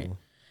different. is visual.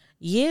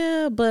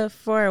 Yeah, but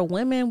for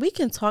women, we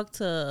can talk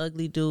to an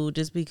ugly dude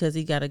just because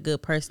he got a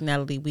good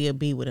personality. We'll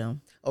be with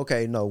him.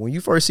 Okay, no. When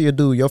you first see a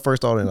dude, your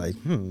first thought is like,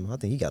 I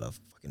think he got a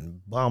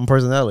fucking bomb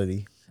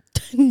personality.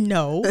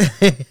 No,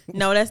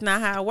 no, that's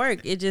not how it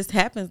works. It just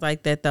happens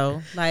like that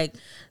though. Like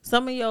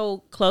some of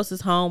your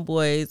closest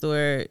homeboys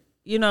or,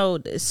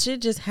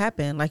 shit just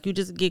happen. Like you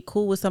just get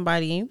cool with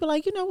somebody and you be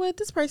like, you know what,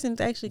 this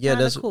person's actually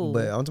kind of cool.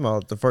 But I'm talking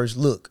about the first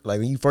look. Like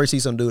when you first see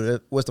some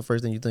dude, what's the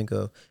first thing you think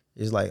of?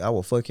 It's like, I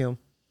will fuck him.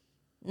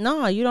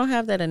 No, you don't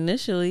have that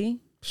initially.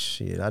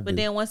 Shit, I do. But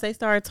then once they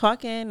start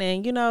talking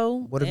and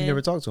What if you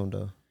never talked to him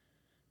though?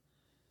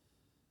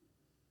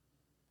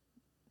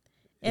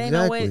 It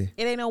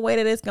ain't no way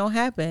that it's gonna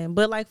happen.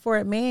 But like for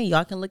a man,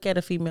 y'all can look at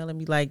a female and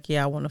be like,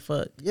 yeah, I want to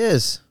fuck.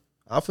 Yes,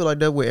 I feel like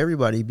that with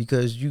everybody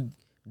because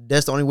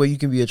that's the only way you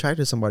can be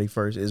attracted to somebody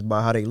first is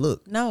by how they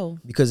look. No,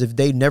 because if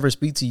they never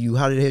speak to you,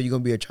 how the hell you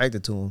gonna be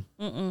attracted to them?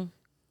 Mm-mm.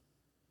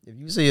 If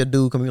you see a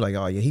dude come, you're like,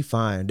 oh yeah, he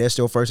fine. That's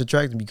your first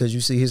attraction because you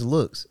see his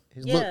looks.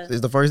 His looks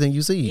is the first thing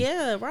you see.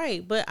 Yeah,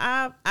 right. But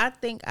I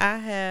think I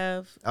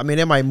have. I mean,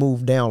 that might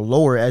move down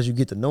lower as you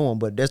get to know him,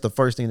 but that's the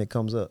first thing that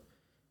comes up.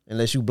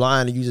 Unless you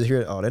blind and you just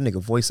hear, oh, that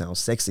nigga voice sounds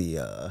sexy.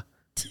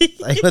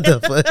 Like what the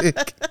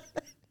fuck?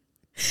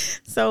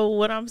 So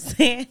what I'm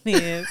saying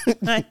is,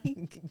 like,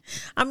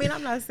 I mean,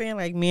 I'm not saying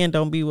like men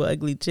don't be with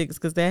ugly chicks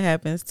because that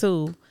happens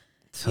too.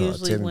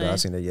 Usually when I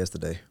seen that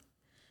yesterday.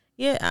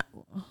 Yeah.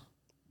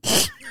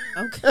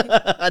 Okay.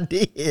 I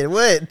did.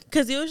 What?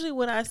 Because usually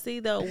what I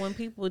see though, when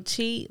people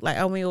cheat, like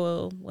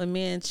when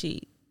men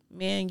cheat,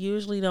 men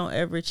usually don't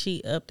ever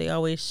cheat up. They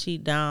always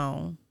cheat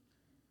down.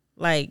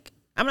 Like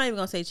I'm not even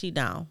gonna say cheat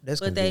down.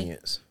 That's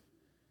convenience.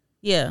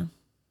 Yeah.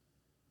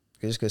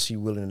 Just because she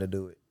willing to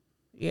do it.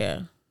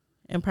 Yeah.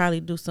 And probably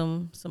do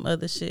some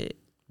other shit.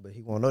 But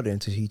he won't know that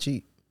until he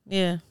cheat.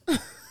 Yeah.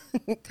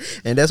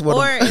 And that's what.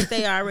 Or if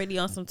they already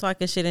on some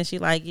talking shit and she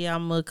like, yeah,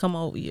 I'm gonna come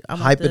over. I'm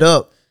hype it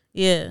up.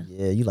 Yeah.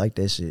 Yeah, you like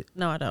that shit.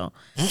 No, I don't.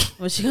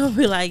 But she gonna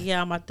be like,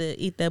 yeah, I'm about to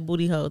eat that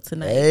booty hole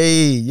tonight.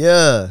 Hey,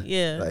 yeah.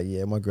 Yeah. Like,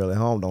 yeah, my girl at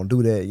home don't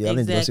do that. Yeah, I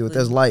need to go see what Exactly.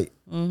 that's like.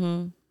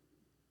 Mm-hmm.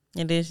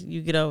 And then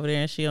you get over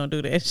there and she don't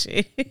do that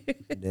shit.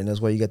 Then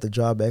that's why you got the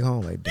job back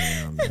home. Like,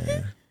 damn,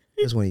 man.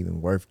 This wasn't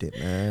even worth it,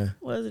 man.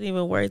 Wasn't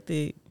even worth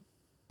it.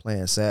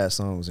 Playing sad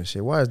songs and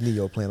shit. Why is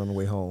Neo playing on the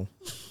way home?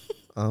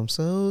 I'm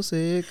so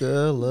sick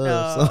of love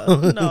No,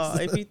 songs. no.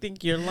 If you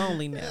think you're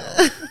lonely now,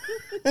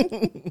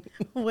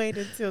 wait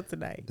until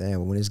tonight.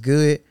 Damn, when it's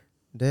good,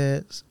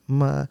 that's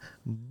my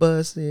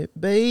busted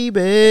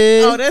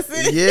baby. Oh, that's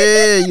it?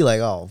 Yeah, you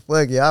like, oh,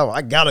 fuck yeah,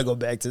 I gotta go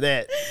back to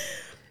that.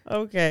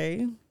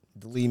 Okay.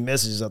 Delete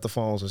messages off the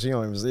phone so she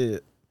don't even see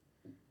it.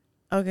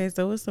 Okay,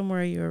 so what's some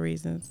more of your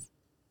reasons?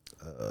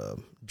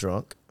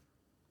 Drunk.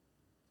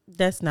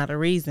 That's not a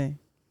reason.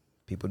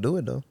 People do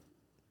it though.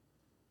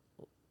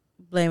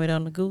 Blame it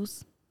on the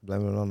goose.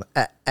 Blame it on the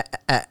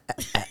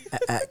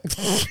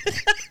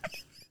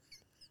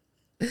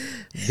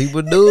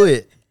People do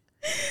it.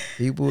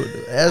 People.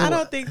 I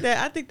don't think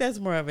that. I think that's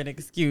more of an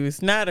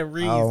excuse, not a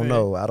reason. I don't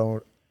know.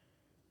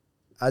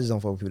 I just don't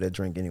fuck with people that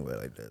drink anyway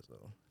like that. So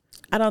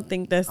I don't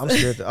think that's.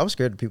 I'm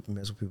scared of people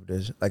mess with people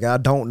that like I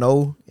don't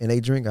know and they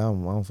drink. I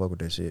don't fuck with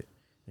that shit.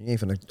 You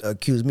ain't finna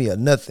accuse me of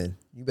nothing.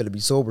 You better be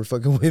sober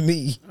fucking with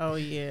me. Oh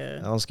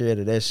yeah. I'm scared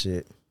of that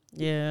shit.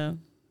 Yeah.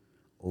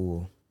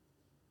 Ooh.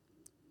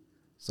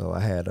 So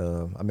I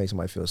made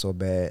somebody feel so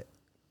bad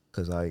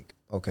because like,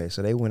 okay,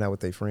 so they went out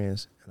with their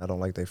friends and I don't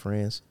like their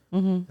friends.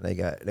 Mm-hmm.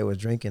 And they was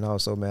drinking. I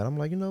was so mad. I'm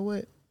like, you know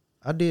what?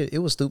 I did. It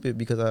was stupid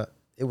because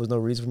it was no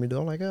reason for me to do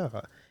it. I'm like,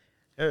 oh,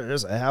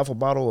 there's a half a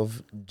bottle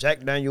of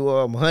Jack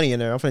Daniel honey in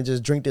there. I'm finna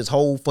just drink this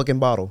whole fucking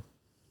bottle.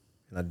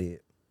 And I did.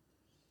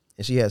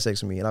 And she had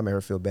sex with me and I made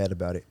her feel bad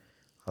about it.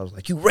 I was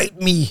like, you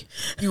raped me.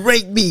 You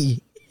raped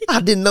me.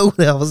 I didn't know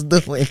what I was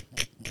doing.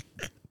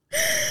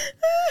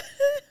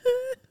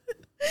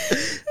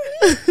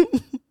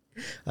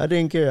 I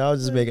didn't care. I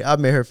was just I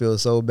made her feel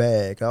so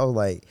bad. I was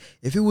like,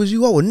 if it was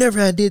you, I would never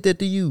have did that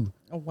to you.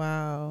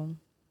 Wow.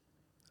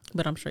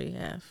 But I'm sure you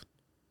have.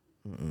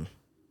 Mm-mm.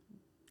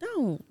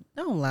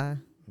 Don't lie.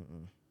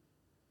 Mm-mm.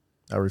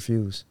 I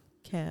refuse.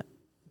 Cap.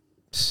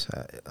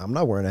 I'm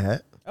not wearing a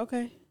hat.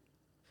 Okay.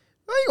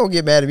 I ain't gonna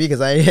get mad at me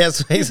because I ain't had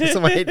sex with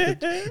somebody.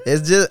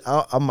 It's just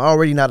I'm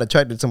already not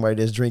attracted to somebody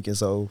that's drinking,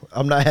 so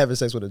I'm not having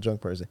sex with a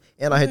drunk person.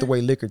 And I hate the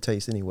way liquor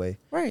tastes anyway.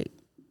 Right.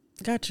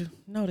 Got you.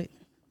 Noted.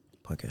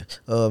 Okay.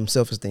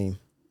 Self-esteem.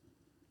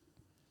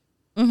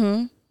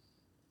 Mm-hmm.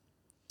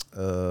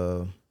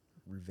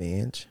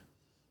 Revenge.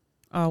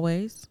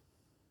 Always.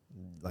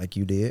 Like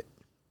you did.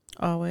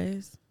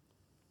 Always.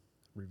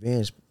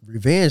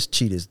 Revenge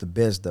cheat is the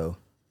best though.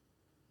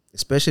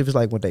 Especially if it's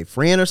like with their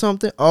friend or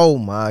something. Oh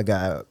my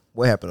God.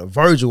 What happened to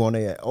Virgil on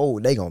there? Oh,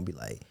 they gonna be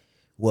like,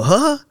 well,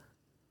 huh?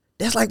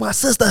 That's like my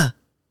sister.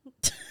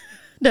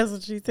 That's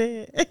what she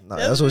said. No,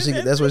 that's what she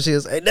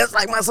is. Hey, that's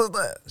like my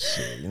sister.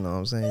 Shit, you know what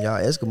I'm saying?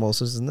 Y'all Eskimo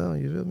sisters now,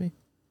 you feel me?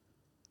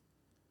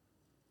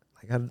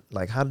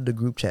 How did the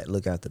group chat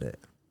look after that?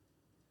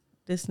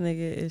 This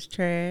nigga is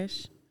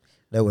trash.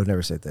 They would have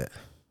never said that.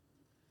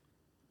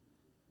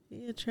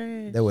 Yeah,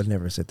 trash. They would have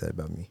never said that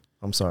about me.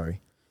 I'm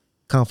sorry.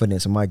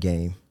 Confidence in my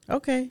game.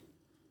 Okay.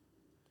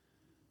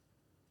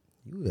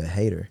 You a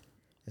hater.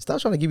 And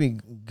stop trying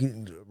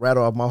to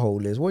rattle off my whole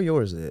list. Where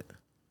yours at?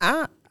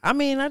 I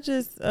mean, I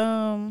just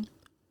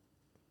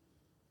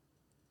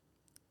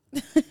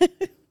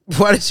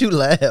Why did you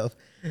laugh?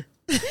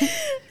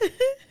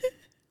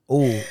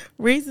 Oh.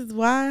 Reasons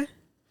why?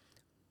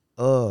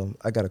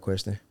 I got a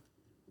question.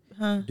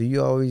 Huh? Do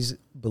you always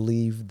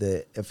believe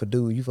that if a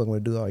dude you fucking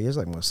with a dude, oh, he's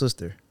like my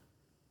sister?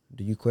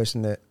 Do you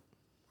question that?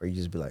 Or you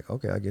just be like,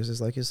 okay, I guess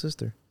it's like his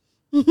sister.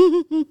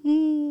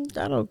 I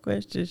don't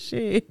question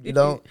shit. You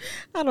don't?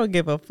 I don't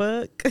give a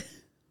fuck.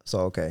 So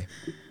okay.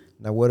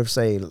 Now what if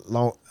say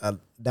long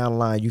down the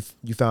line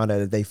you found out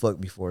that they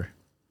fucked before?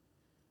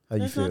 How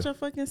you That's feel? not your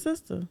fucking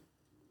sister.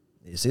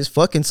 It's his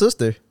fucking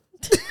sister.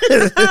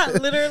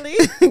 Literally.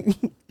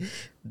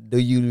 Do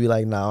you be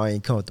like, nah, I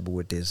ain't comfortable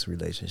with this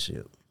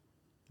relationship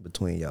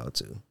between y'all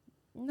two?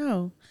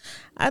 No.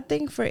 I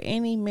think for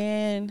any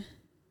man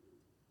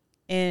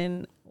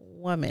and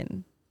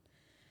woman,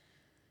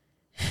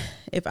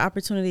 if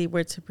opportunity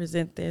were to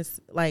present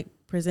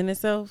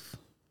itself,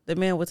 the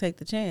man would take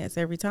the chance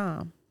every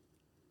time.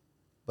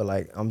 But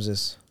like, I'm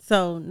just.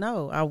 So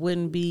no, I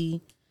wouldn't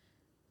be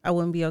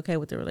okay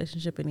with the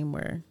relationship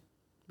anymore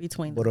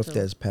between them. What if two.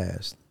 that's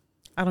past?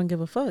 I don't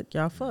give a fuck.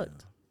 Y'all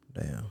fucked.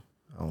 Damn,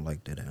 I don't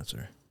like that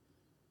answer.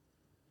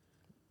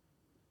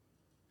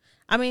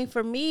 I mean,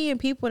 for me and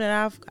people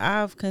that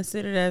I've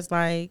considered as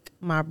like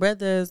my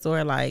brothers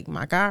or like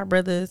my god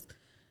brothers,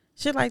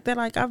 shit like that.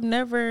 Like I've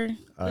never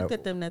looked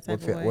at them that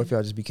type of way. What if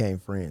y'all just became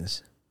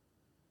friends,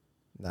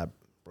 not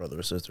brother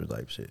or sister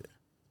type shit?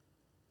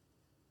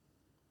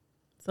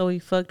 So we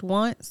fucked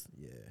once?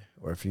 Yeah,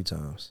 or a few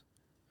times.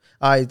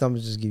 All right, I'm gonna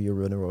just give you a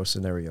real world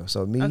scenario.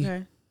 So me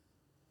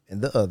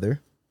and the other,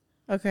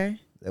 okay,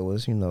 that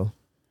was,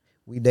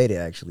 we dated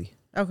actually,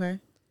 okay,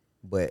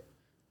 but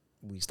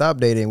we stopped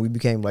dating and we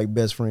became like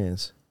best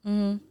friends.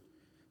 mm-hmm.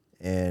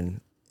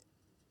 And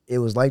it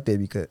was like that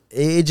because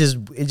it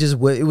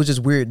was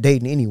just weird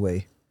dating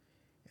anyway.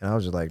 And I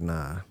was just like,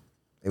 nah.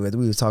 And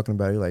we was talking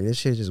about it, like, this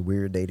shit's just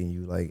weird dating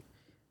you. Like,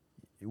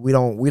 we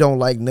don't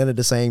like none of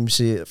the same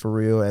shit for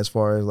real as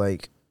far as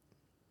like,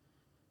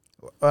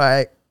 all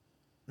right.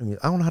 I mean,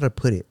 I don't know how to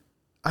put it.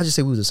 I just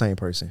say we was the same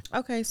person.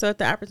 Okay, so if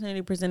the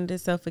opportunity presented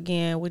itself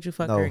again, would you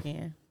fuck No. her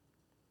again?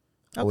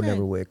 I would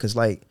never would, cause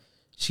like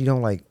she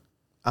don't like.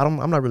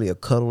 I'm not really a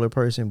cuddler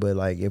person, but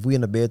like if we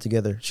in the bed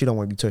together, she don't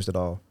want to be touched at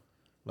all.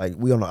 Like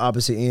we on the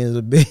opposite ends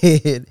of the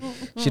bed.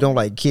 She don't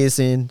like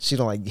kissing. She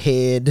don't like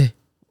head.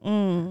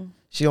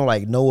 She don't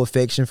like no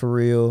affection for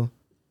real.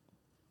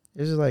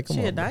 It's just like, come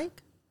She on. a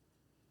dyke?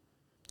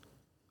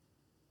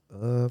 I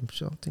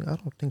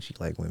don't think she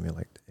like women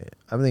like that.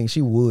 I think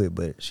she would,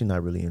 but she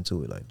not really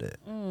into it like that.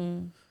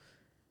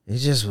 It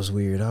just was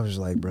weird. I was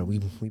just like, bro, we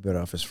better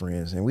off as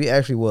friends, and we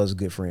actually was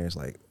good friends.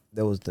 Like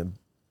that was the.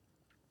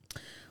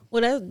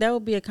 Well, that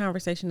would be a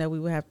conversation that we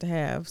would have to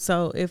have.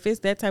 So if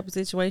it's that type of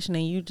situation,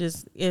 and you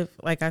just, if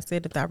like I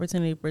said, if the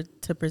opportunity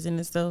to present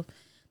itself,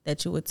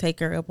 that you would take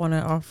her up on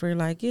an offer,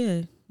 like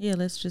yeah,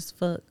 let's just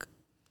fuck.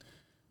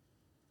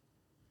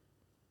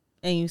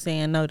 And you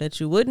saying no that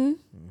you wouldn't,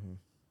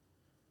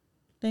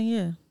 then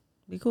yeah,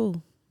 be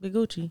cool, be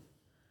Gucci.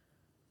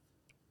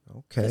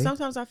 Okay. And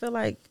sometimes I feel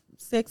like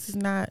sex is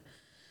not,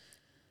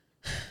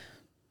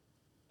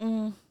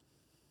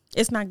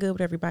 it's not good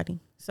with everybody.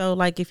 So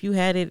like if you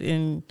had it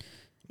and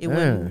it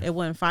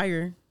wasn't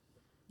fire,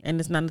 and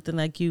it's not nothing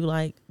like you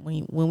like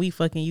when we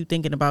fucking you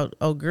thinking about,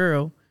 oh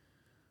girl.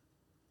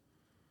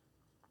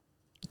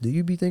 Do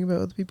you be thinking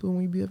about other people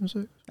when you be having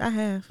sex? I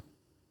have.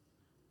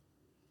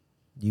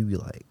 You be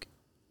like,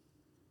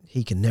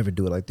 he can never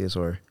do it like this,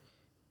 or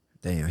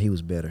damn, he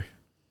was better.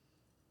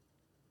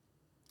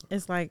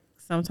 It's like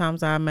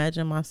sometimes I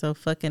imagine myself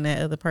fucking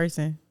that other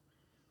person.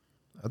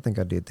 I think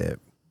I did that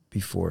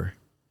before,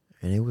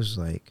 and it was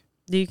like,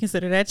 Do you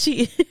consider that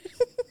cheating?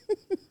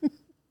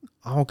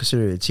 I don't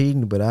consider it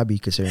cheating, but I be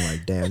considering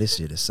like, damn, this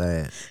shit is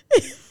sad.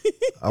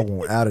 I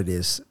want out of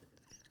this.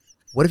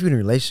 What if you're in a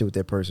relationship with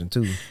that person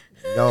too?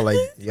 Y'all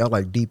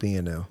like deep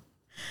in now.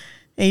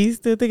 And you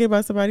still thinking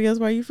about somebody else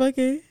while you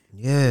fucking?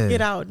 Yeah.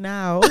 Get out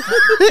now.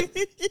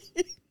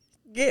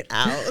 Get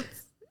out.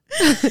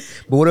 But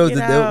what if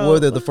Get what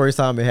if out. the first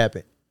time it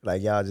happened?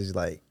 Like y'all just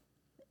like,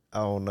 I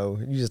don't know.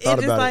 You just thought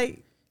It's just about like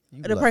it.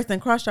 You the like, person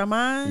crossed your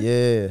mind.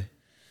 yeah.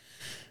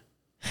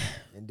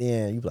 And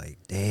then you be like,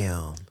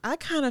 damn. I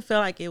kind of feel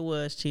like it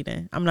was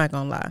cheating. I'm not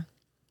gonna lie.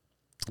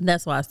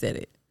 That's why I said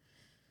it.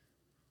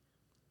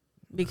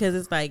 Because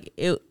it's like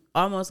it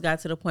almost got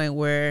to the point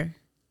where,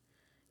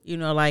 you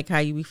know, like how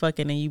you be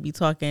fucking and you be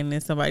talking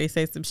and somebody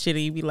say some shit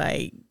and you be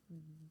like,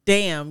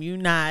 damn, you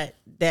not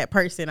that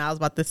person I was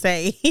about to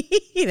say.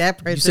 That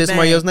person. You said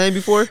somebody else's name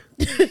before?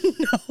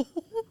 No.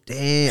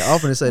 Damn, I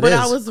often say that. But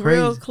I was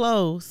real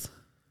close.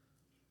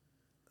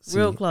 See,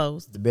 real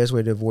close. The best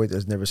way to avoid that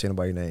is never say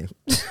nobody's name.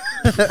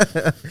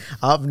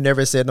 I've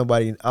never said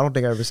nobody. I don't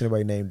think I ever said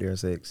nobody's name during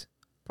sex.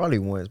 Probably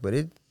once, but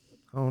I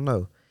don't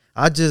know.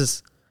 I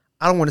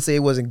don't want to say it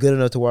wasn't good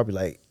enough to where I'd be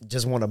like,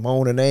 just want to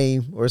moan a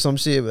name or some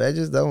shit, but I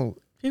just don't.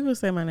 People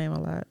say my name a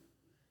lot.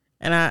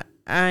 And I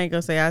ain't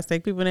gonna say I say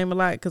people's name a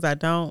lot because I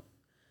don't.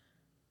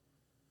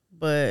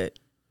 But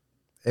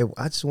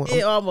I just want.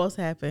 it almost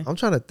happened. I'm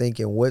trying to think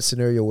in what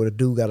scenario would a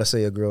dude got to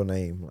say a girl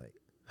name like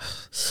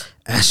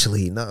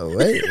Ashley. No,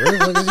 wait, what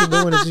the fuck is you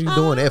doing? Is you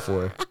doing that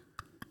for? What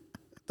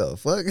the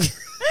fuck?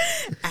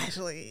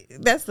 Actually,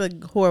 that's a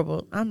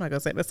horrible. I'm not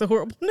gonna say that's a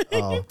horrible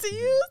name to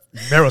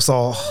use.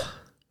 Marisol.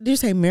 Did you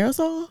say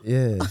Marisol?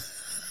 Yeah.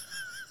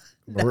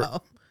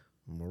 No.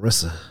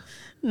 Marissa.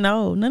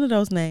 No, none of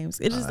those names.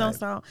 It just don't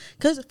sound.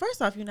 Because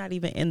first off, you're not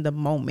even in the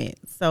moment,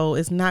 so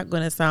it's not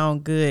gonna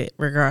sound good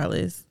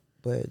regardless.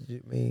 But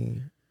I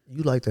mean,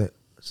 you like the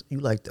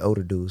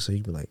older dude, so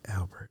you be like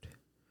Albert.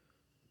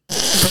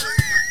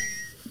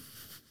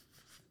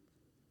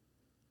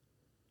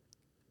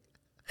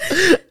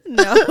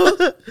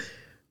 No.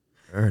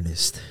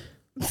 Ernest.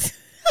 I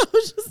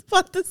was just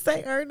about to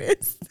say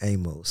Ernest.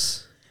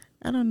 Amos.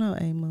 I don't know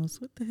Amos.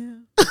 What the hell?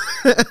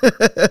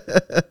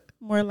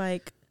 More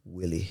like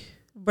Willie.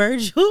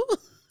 Virgil.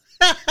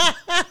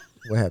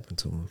 What happened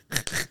to him?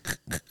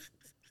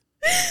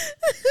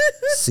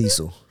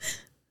 Cecil.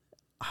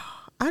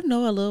 I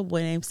know a little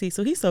boy named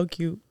Cecil. He's so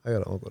cute. I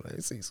got an uncle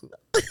named Cecil.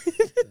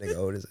 Nigga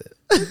old as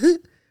hell.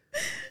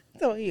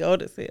 So he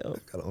old as hell.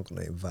 Got an uncle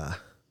named Vi.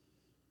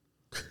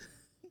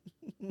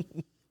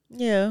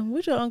 Yeah,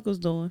 what your uncle's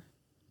doing?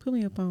 Put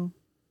me up on.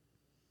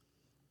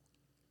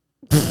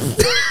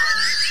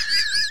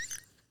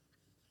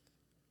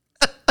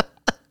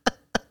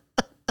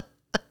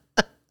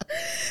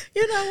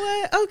 You know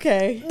what?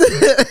 Okay.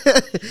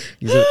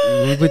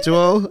 You put you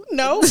on?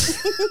 No.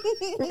 So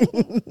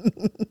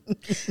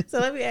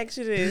let me ask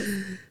you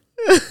this.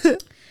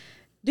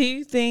 Do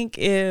you think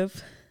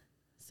if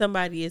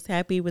somebody is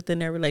happy within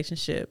their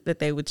relationship that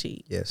they would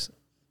cheat? Yes.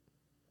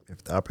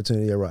 If the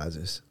opportunity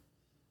arises.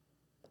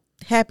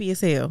 Happy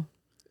as hell.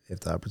 If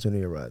the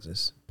opportunity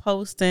arises.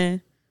 Posting.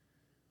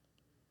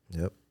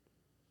 Yep.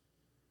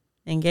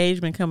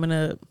 Engagement coming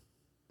up.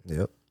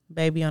 Yep.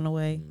 Baby on the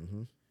way.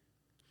 Mm-hmm.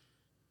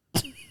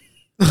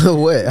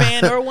 What?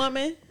 Man or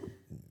woman?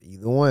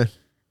 Either one.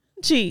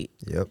 Cheat.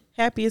 Yep.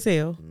 Happy as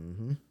hell.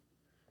 Mm-hmm.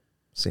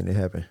 Seen it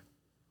happen.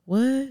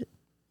 What?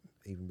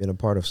 Even been a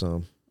part of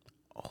some.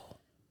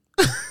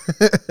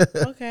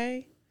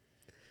 Okay.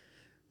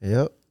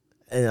 Yep.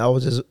 And I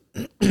was just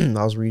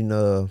I was reading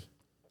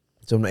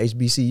some of the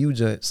HBCU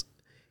joints,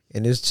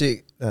 and this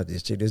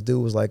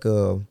dude was like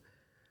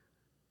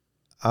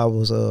I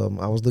was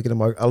looking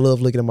at I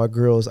love looking at my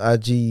girl's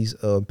IG's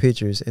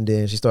pictures, and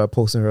then she started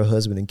posting her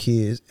husband and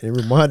kids, and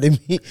it reminded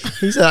me.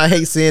 He said I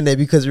hate saying that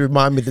because it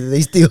reminded me that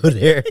they still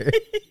there.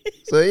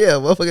 So yeah,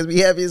 motherfuckers be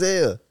happy as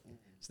hell,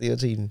 still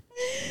cheating.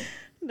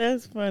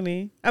 That's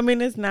funny. I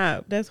mean, it's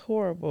not. That's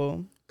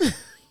horrible.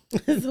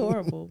 It's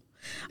horrible.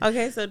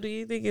 Okay, so do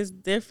you think it's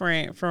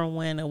different from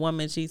when a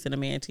woman cheats and a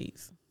man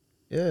cheats?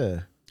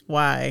 Yeah.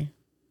 Why?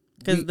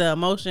 Because the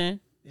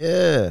emotion.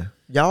 Yeah,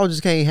 y'all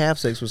just can't have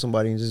sex with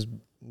somebody and just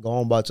go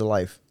on about your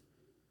life.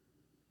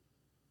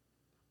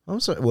 I'm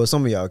sorry. Well,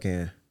 some of y'all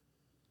can.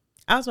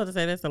 I was about to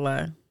say that's a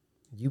lie.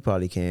 You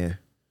probably can.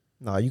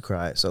 No, you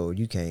cried, so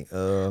you can't.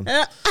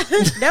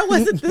 That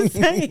wasn't the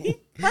same.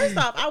 First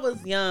off, I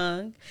was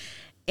young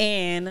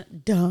and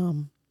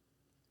dumb.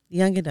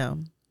 Young and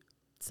dumb.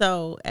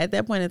 So at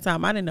that point in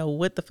time, I didn't know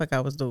what the fuck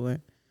I was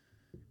doing.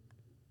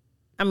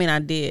 I mean, I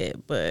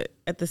did, but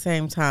at the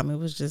same time, it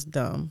was just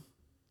dumb.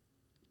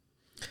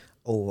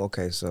 Oh,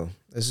 okay. So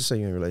let's just say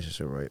you're in a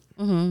relationship, right?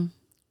 Mm-hmm.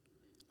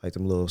 Like the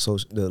little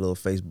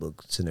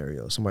Facebook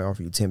scenario. Somebody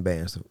offer you 10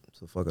 bands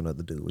to fuck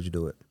another dude. Would you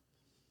do it?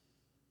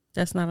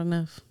 That's not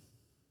enough.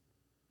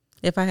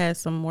 If I had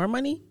some more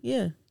money,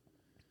 yeah.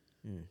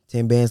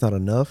 10 bands not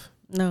enough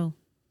No.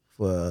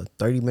 for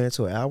 30 minutes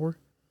to an hour?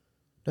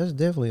 That's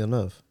definitely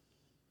enough.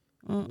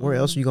 Where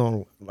else you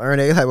gonna earn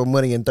that type of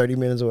money in 30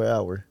 minutes or an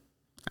hour?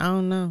 I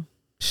don't know.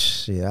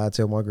 Shit, I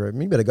tell my girl,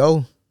 you better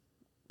go.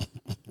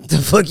 The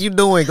fuck you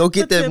doing? Go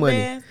get that money.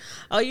 Bands.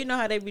 Oh, you know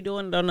how they be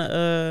doing it on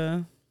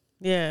the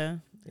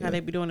how they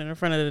be doing it in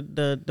front of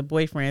the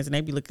boyfriends, and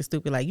they be looking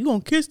stupid like, you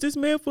gonna kiss this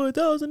man for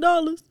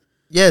 $1,000?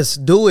 Yes,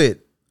 do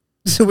it.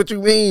 What you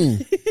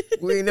mean?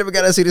 We ain't never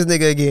gotta see this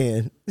nigga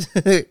again.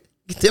 Get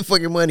that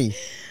fucking money.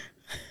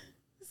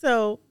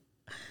 So,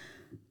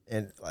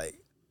 and like,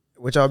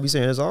 what y'all be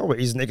saying is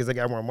always niggas that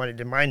got more money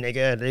than my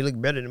nigga. They look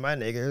better than my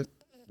nigga.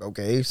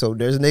 Okay, so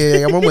there's a nigga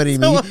that got more money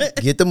than me.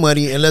 Get the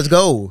money and let's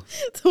go.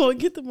 So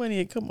get the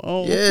money and come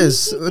on.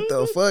 Yes. What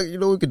the fuck? You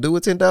know what we could do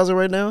with 10,000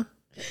 right now?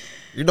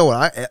 You know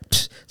what?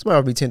 Somebody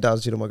offer me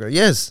 10,000 to my girl.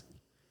 Yes.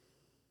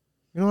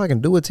 You know what I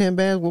can do with 10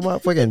 bands with my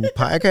fucking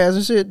podcast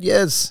and shit?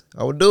 Yes,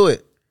 I would do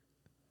it.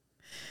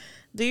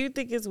 Do you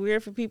think it's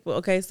weird for people?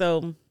 Okay,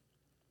 so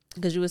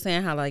because you were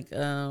saying how like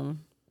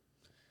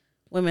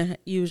women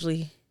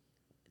usually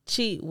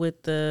cheat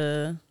with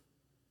the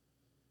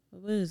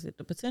what is it?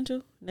 The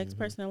potential next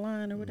person in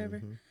line or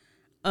whatever.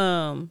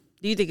 Do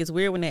you think it's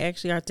weird when they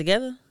actually are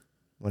together?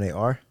 When they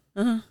are?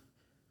 No,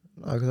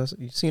 because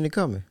you seen it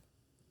coming.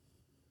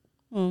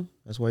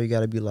 That's why you got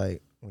to be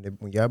like,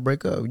 when y'all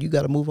break up, you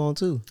got to move on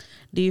too.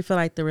 Do you feel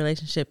like the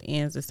relationship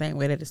ends the same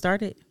way that it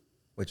started?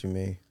 What you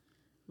mean?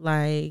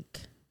 Like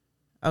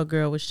a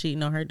girl was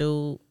cheating on her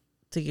dude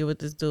to get with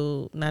this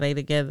dude. Now they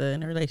together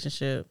in a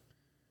relationship.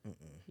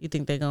 You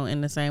think they're going to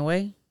end the same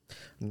way?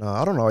 No,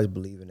 I don't always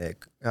believe in that.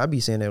 I be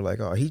saying that like,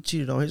 oh, he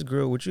cheated on his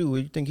girl with you.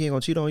 You think he ain't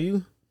going to cheat on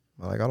you?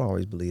 Like, I don't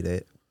always believe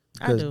that.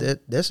 Because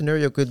that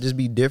scenario could just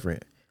be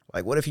different.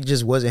 Like, what if he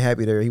just wasn't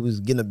happy there? He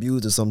was getting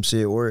abused or some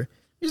shit, or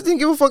he just didn't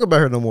give a fuck about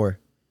her no more.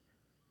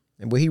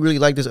 But he really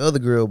liked this other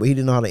girl, but he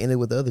didn't know how to end it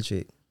with the other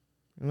chick.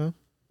 You know?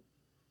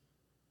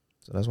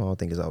 So that's why I don't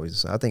think it's always the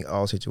same. I think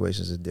all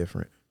situations is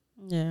different.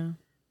 Yeah.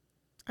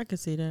 I could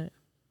see that.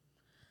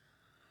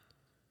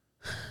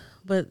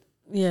 But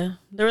yeah,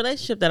 the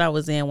relationship that I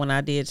was in when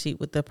I did cheat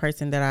with the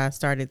person that I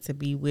started to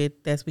be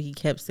with, that's what he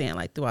kept saying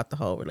like throughout the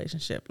whole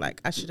relationship.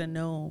 Like, I should have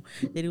known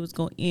that it was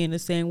going to end the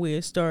same way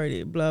it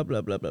started, blah,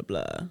 blah, blah, blah,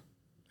 blah.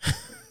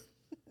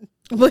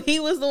 But he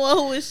was the one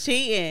who was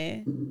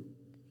cheating.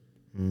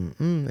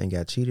 And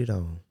got cheated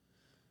on.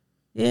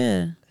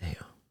 Yeah. Damn.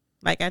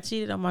 Like, I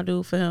cheated on my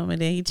dude for him, and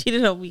then he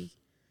cheated on me.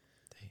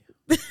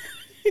 Damn.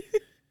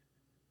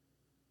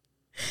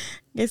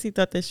 Guess he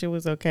thought that shit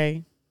was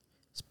okay.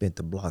 Spent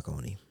the block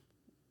on him.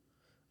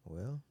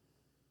 Well,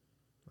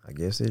 I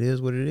guess it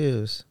is what it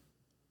is.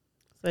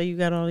 So you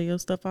got all of your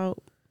stuff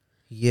out?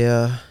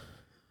 Yeah,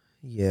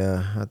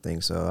 I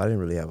think so. I didn't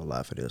really have a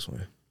lot for this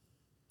one.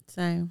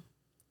 Same.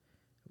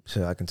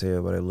 So I can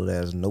tell by that little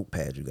ass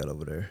notepad you got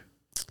over there.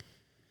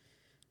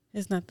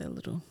 It's not that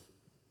little.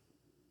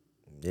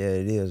 Yeah,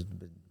 it is.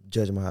 But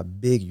judging by how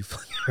big you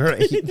fucking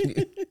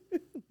right.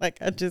 Like,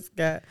 I just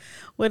got,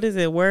 what is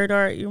it, word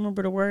art? You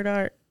remember the word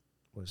art?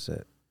 What's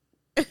that?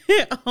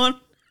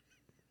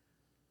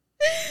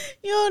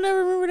 You don't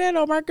ever remember that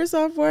on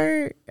Microsoft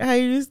Word? How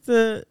you used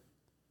to,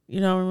 you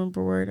don't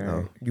remember word art?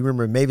 No. You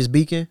remember Mavis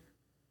Beacon?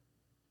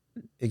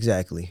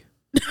 Exactly.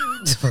 What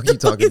the fuck you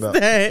talking about?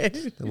 That?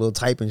 The little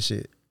typing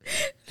shit.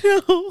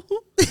 No.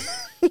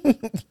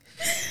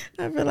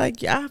 I feel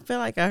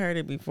like I heard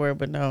it before,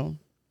 but no.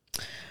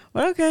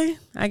 Well, okay.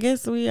 I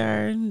guess we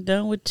are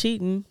done with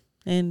cheating.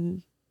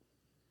 And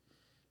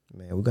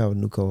man, we got a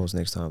new co-host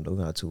next time though.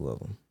 We got 2 of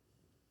them.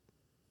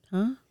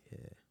 Huh?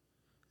 Yeah.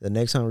 The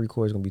next time we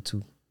record is gonna be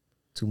two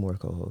more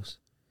co-hosts.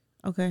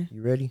 Okay,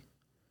 You ready?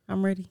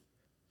 I'm ready.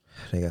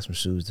 They got some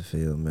shoes to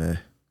fill, man.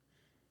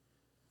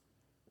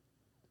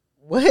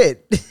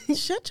 What?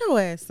 Shut your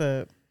ass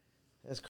up.